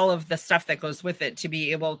 all of the stuff that goes with it to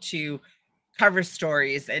be able to cover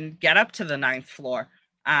stories and get up to the 9th floor.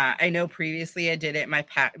 I know previously I did it in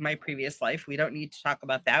my previous life. We don't need to talk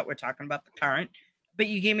about that. We're talking about the current. But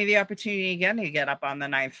you gave me the opportunity again to get up on the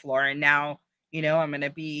 9th floor, and now I'm going to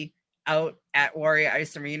be out at Warrior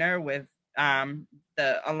Ice Arena with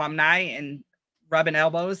the alumni and rubbing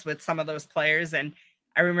elbows with some of those players. And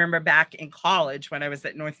I remember back in college when I was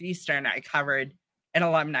at Northeastern, I covered an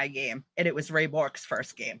alumni game, and it was Ray Bork's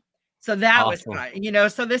first game. So that awesome. was fun,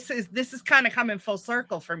 so this is kind of coming full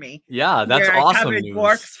circle for me. Yeah, that's awesome. I covered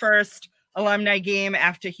Bork's first alumni game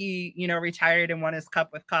after he, retired and won his cup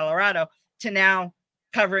with Colorado, to now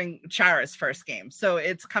covering Chara's first game. So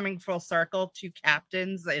it's coming full circle. 2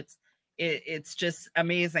 captains. It's just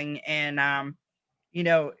amazing. And,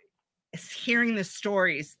 hearing the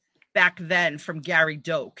stories back then from Gary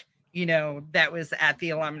Doak, that was at the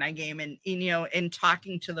alumni game, and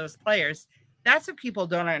talking to those players, that's what people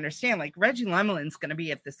don't understand. Like Reggie Lemelin's going to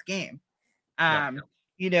be at this game.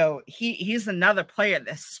 He's another player.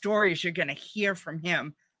 The stories you're going to hear from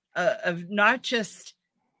him of not just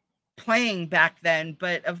playing back then,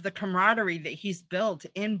 but of the camaraderie that he's built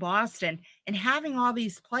in Boston, and having all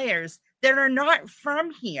these players that are not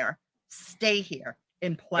from here stay here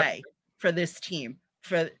and play for this team.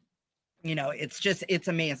 It's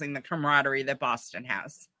amazing, the camaraderie that Boston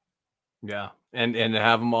has. Yeah. And to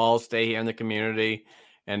have them all stay here in the community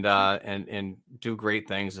and do great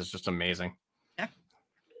things is just amazing. Yeah.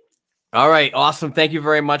 All right. Awesome. Thank you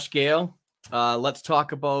very much, Gayle. Let's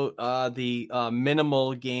talk about the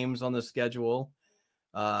minimal games on the schedule.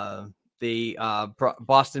 The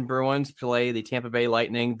Boston Bruins play the Tampa Bay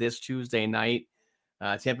Lightning this Tuesday night.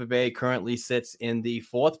 Tampa Bay currently sits in the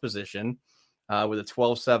 4th position with a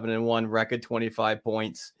 12-7-1 record, 25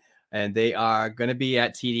 points. And they are going to be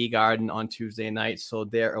at TD Garden on Tuesday night. So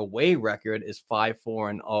their away record is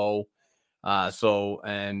 5-4-0.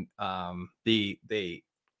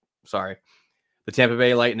 The Tampa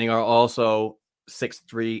Bay Lightning are also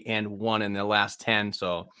 6-3-1 in their last 10.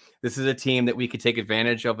 So this is a team that we could take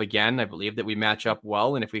advantage of again. I believe that we match up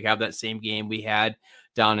well. And if we have that same game we had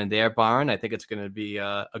down in their barn, I think it's going to be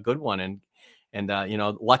a good one. And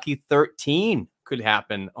lucky 13 could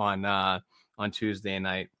happen on Tuesday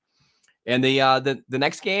night. And the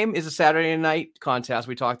next game is a Saturday night contest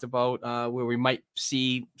we talked about, where we might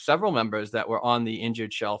see several members that were on the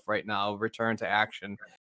injured shelf right now return to action.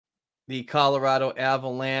 The Colorado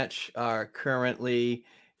Avalanche are currently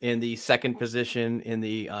in the 2nd position in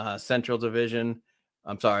the Central Division.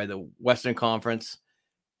 I'm sorry, the Western Conference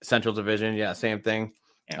Central Division. Yeah, same thing.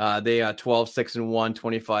 Yeah. They are 12-6-1,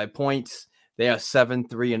 25 points. They are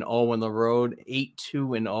 7-3-0 on the road,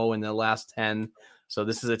 8-2-0 in their last 10. So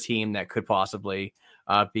this is a team that could possibly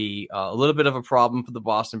be a little bit of a problem for the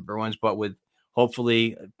Boston Bruins, but with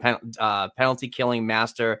hopefully penalty killing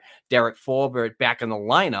master Derek Forbert back in the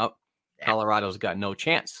lineup, Colorado's got no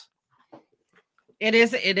chance. It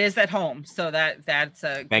is at home, so that's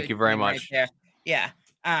a thank you very much. Right there. Yeah.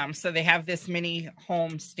 So they have this mini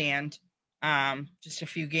home stand, just a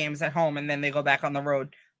few games at home, and then they go back on the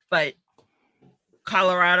road. But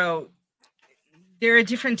Colorado, they're a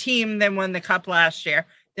different team than won the Cup last year.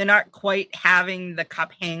 They're not quite having the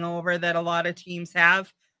Cup hangover that a lot of teams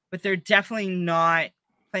have, but they're definitely not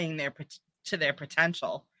playing to their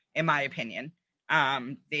potential, in my opinion.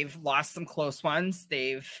 They've lost some close ones.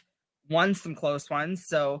 They've won some close ones.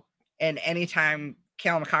 So, and anytime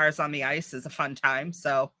Cale Makar is on the ice is a fun time.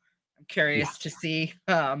 So I'm curious to see,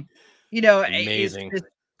 amazing.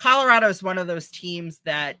 Colorado is one of those teams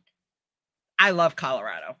that I love.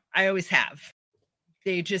 Colorado. I always have.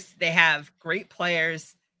 They have great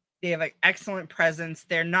players. They have an excellent presence.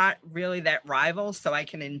 They're not really that rival, so I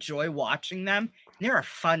can enjoy watching them. They're a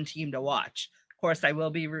fun team to watch. Of course, I will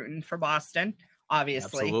be rooting for Boston,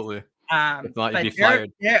 obviously. Absolutely. But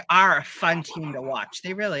they are a fun team to watch.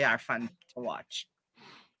 They really are fun to watch.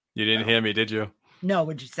 You didn't hear me, did you? No,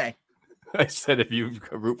 what'd you say? I said if you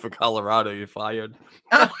root for Colorado, you're fired.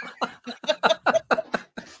 Oh.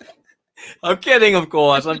 I'm kidding, of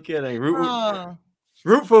course. I'm kidding. Root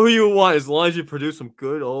for who you want as long as you produce some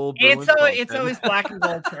good old Bruins It's always black and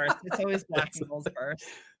gold first. It's always black and gold first.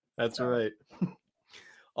 That's right.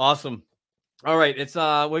 Awesome. All right. It's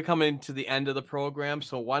we're coming to the end of the program.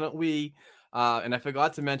 So why don't we and I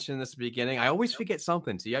forgot to mention this at the beginning. I always forget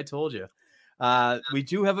something. See, I told you. We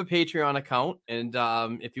do have a Patreon account, and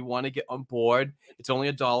if you want to get on board, it's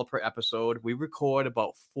only $1 per episode. We record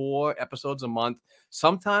about 4 episodes a month.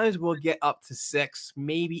 Sometimes we'll get up to 6,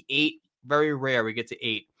 maybe 8. Very rare we get to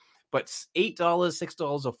 8, but $8,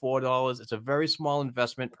 $6, or $4. It's a very small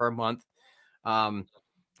investment per month.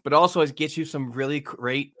 But also it gets you some really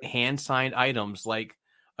great hand-signed items like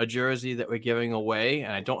a jersey that we're giving away,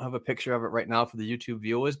 and I don't have a picture of it right now for the YouTube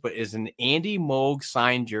viewers, but is an Andy Moog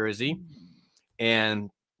signed jersey. And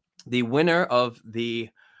the winner of the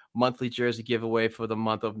monthly jersey giveaway for the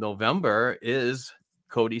month of November is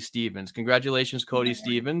Cody Stevens. Congratulations, Cody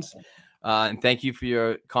Stevens. And thank you for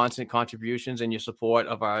your constant contributions and your support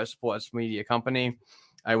of our sports media company.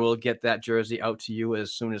 I will get that jersey out to you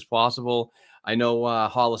as soon as possible. I know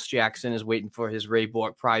Hollis Jackson is waiting for his Ray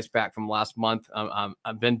Bork prize back from last month.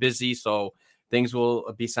 I've been busy, so things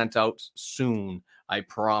will be sent out soon, I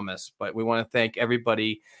promise. But we want to thank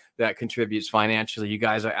everybody that contributes financially. You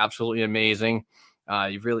guys are absolutely amazing.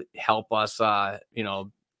 You really help us,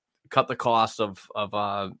 cut the cost of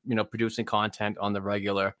producing content on the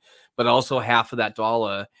regular. But also half of that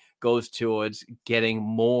dollar goes towards getting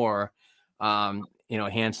more,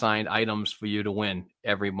 hand-signed items for you to win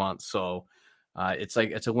every month. So it's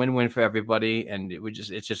a win-win for everybody, and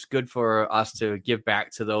it's just good for us to give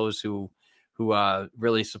back to those who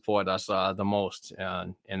really support us the most,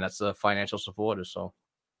 and that's the financial supporters. So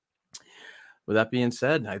with that being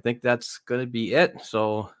said, I think that's going to be it.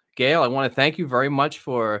 So Gayle, I want to thank you very much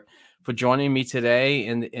for joining me today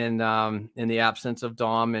in the absence of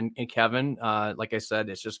Dom and Kevin. Like I said,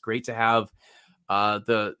 it's just great to have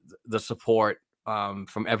the support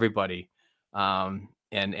from everybody. And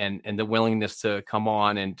the willingness to come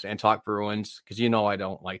on and talk Bruins, because I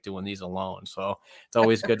don't like doing these alone. So it's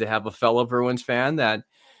always good to have a fellow Bruins fan that,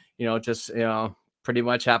 pretty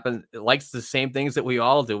much likes the same things that we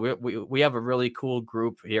all do. We have a really cool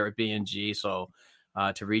group here at BNG. So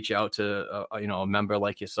to reach out to, a member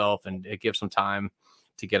like yourself and give some time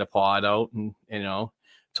to get a pod out and,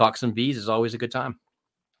 talk some bees is always a good time.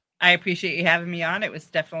 I appreciate you having me on. It was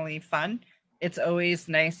definitely fun. It's always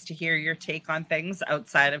nice to hear your take on things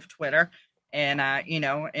outside of Twitter and, in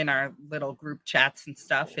our little group chats and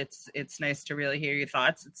stuff. It's nice to really hear your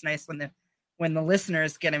thoughts. It's nice when the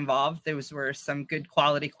listeners get involved. Those were some good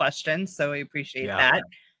quality questions. So I appreciate that.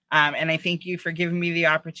 And I thank you for giving me the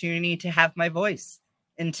opportunity to have my voice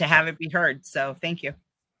and to have it be heard. So thank you.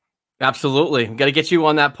 Absolutely. Got to get you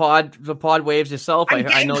on that the pod waves yourself.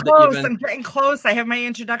 I know close. I'm getting close. I have my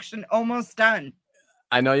introduction almost done.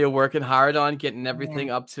 I know you're working hard on getting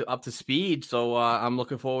everything up to speed. So I'm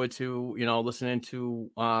looking forward to, listening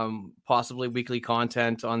to possibly weekly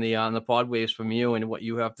content on the pod waves from you and what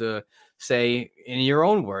you have to say in your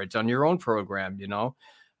own words on your own program.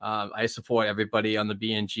 I support everybody on the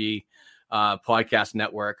BNG podcast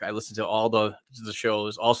network. I listen to all the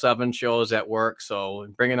shows, all 7 shows at work. So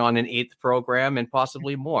bringing on an 8th program and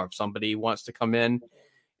possibly more. If somebody wants to come in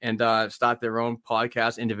and start their own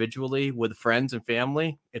podcast individually with friends and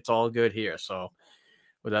family, it's all good here. So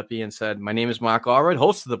with that being said, my name is Mark Allred,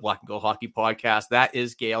 host of the Black and Gold Hockey Podcast. That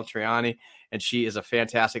is Gayle Troiani, and she is a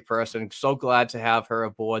fantastic person. So glad to have her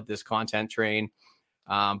aboard this content train.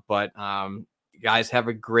 But guys, have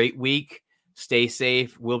a great week. Stay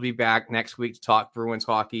safe. We'll be back next week to talk Bruins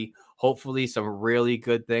hockey. Hopefully some really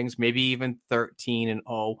good things, maybe even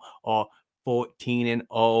 13-0 or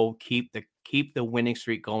 14-0. Keep the winning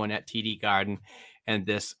streak going at TD Garden and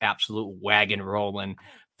this absolute wagon rolling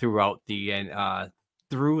throughout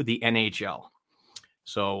through the NHL.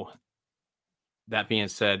 So that being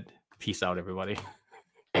said, peace out, everybody.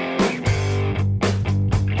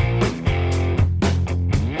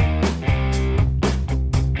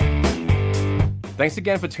 Thanks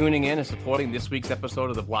again for tuning in and supporting this week's episode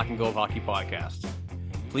of the Black and Gold Hockey Podcast.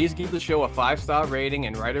 Please give the show a 5-star rating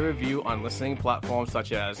and write a review on listening platforms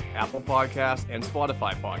such as Apple Podcasts and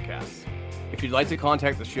Spotify Podcasts. If you'd like to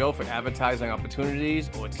contact the show for advertising opportunities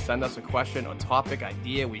or to send us a question or topic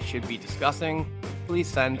idea we should be discussing, please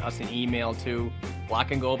send us an email to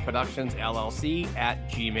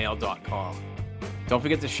blackandgoldproductionsllc@gmail.com. Don't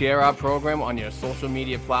forget to share our program on your social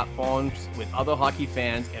media platforms with other hockey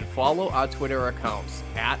fans and follow our Twitter accounts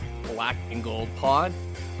at Black and Gold Pod,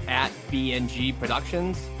 at BNG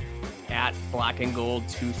Productions, at Black and Gold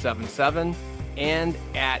 277, and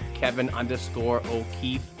at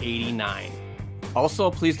Kevin_O'Keefe89. Also,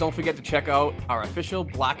 please don't forget to check out our official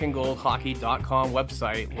blackandgoldhockey.com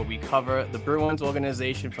website where we cover the Bruins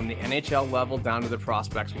organization from the NHL level down to the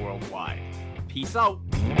prospects worldwide. Peace out.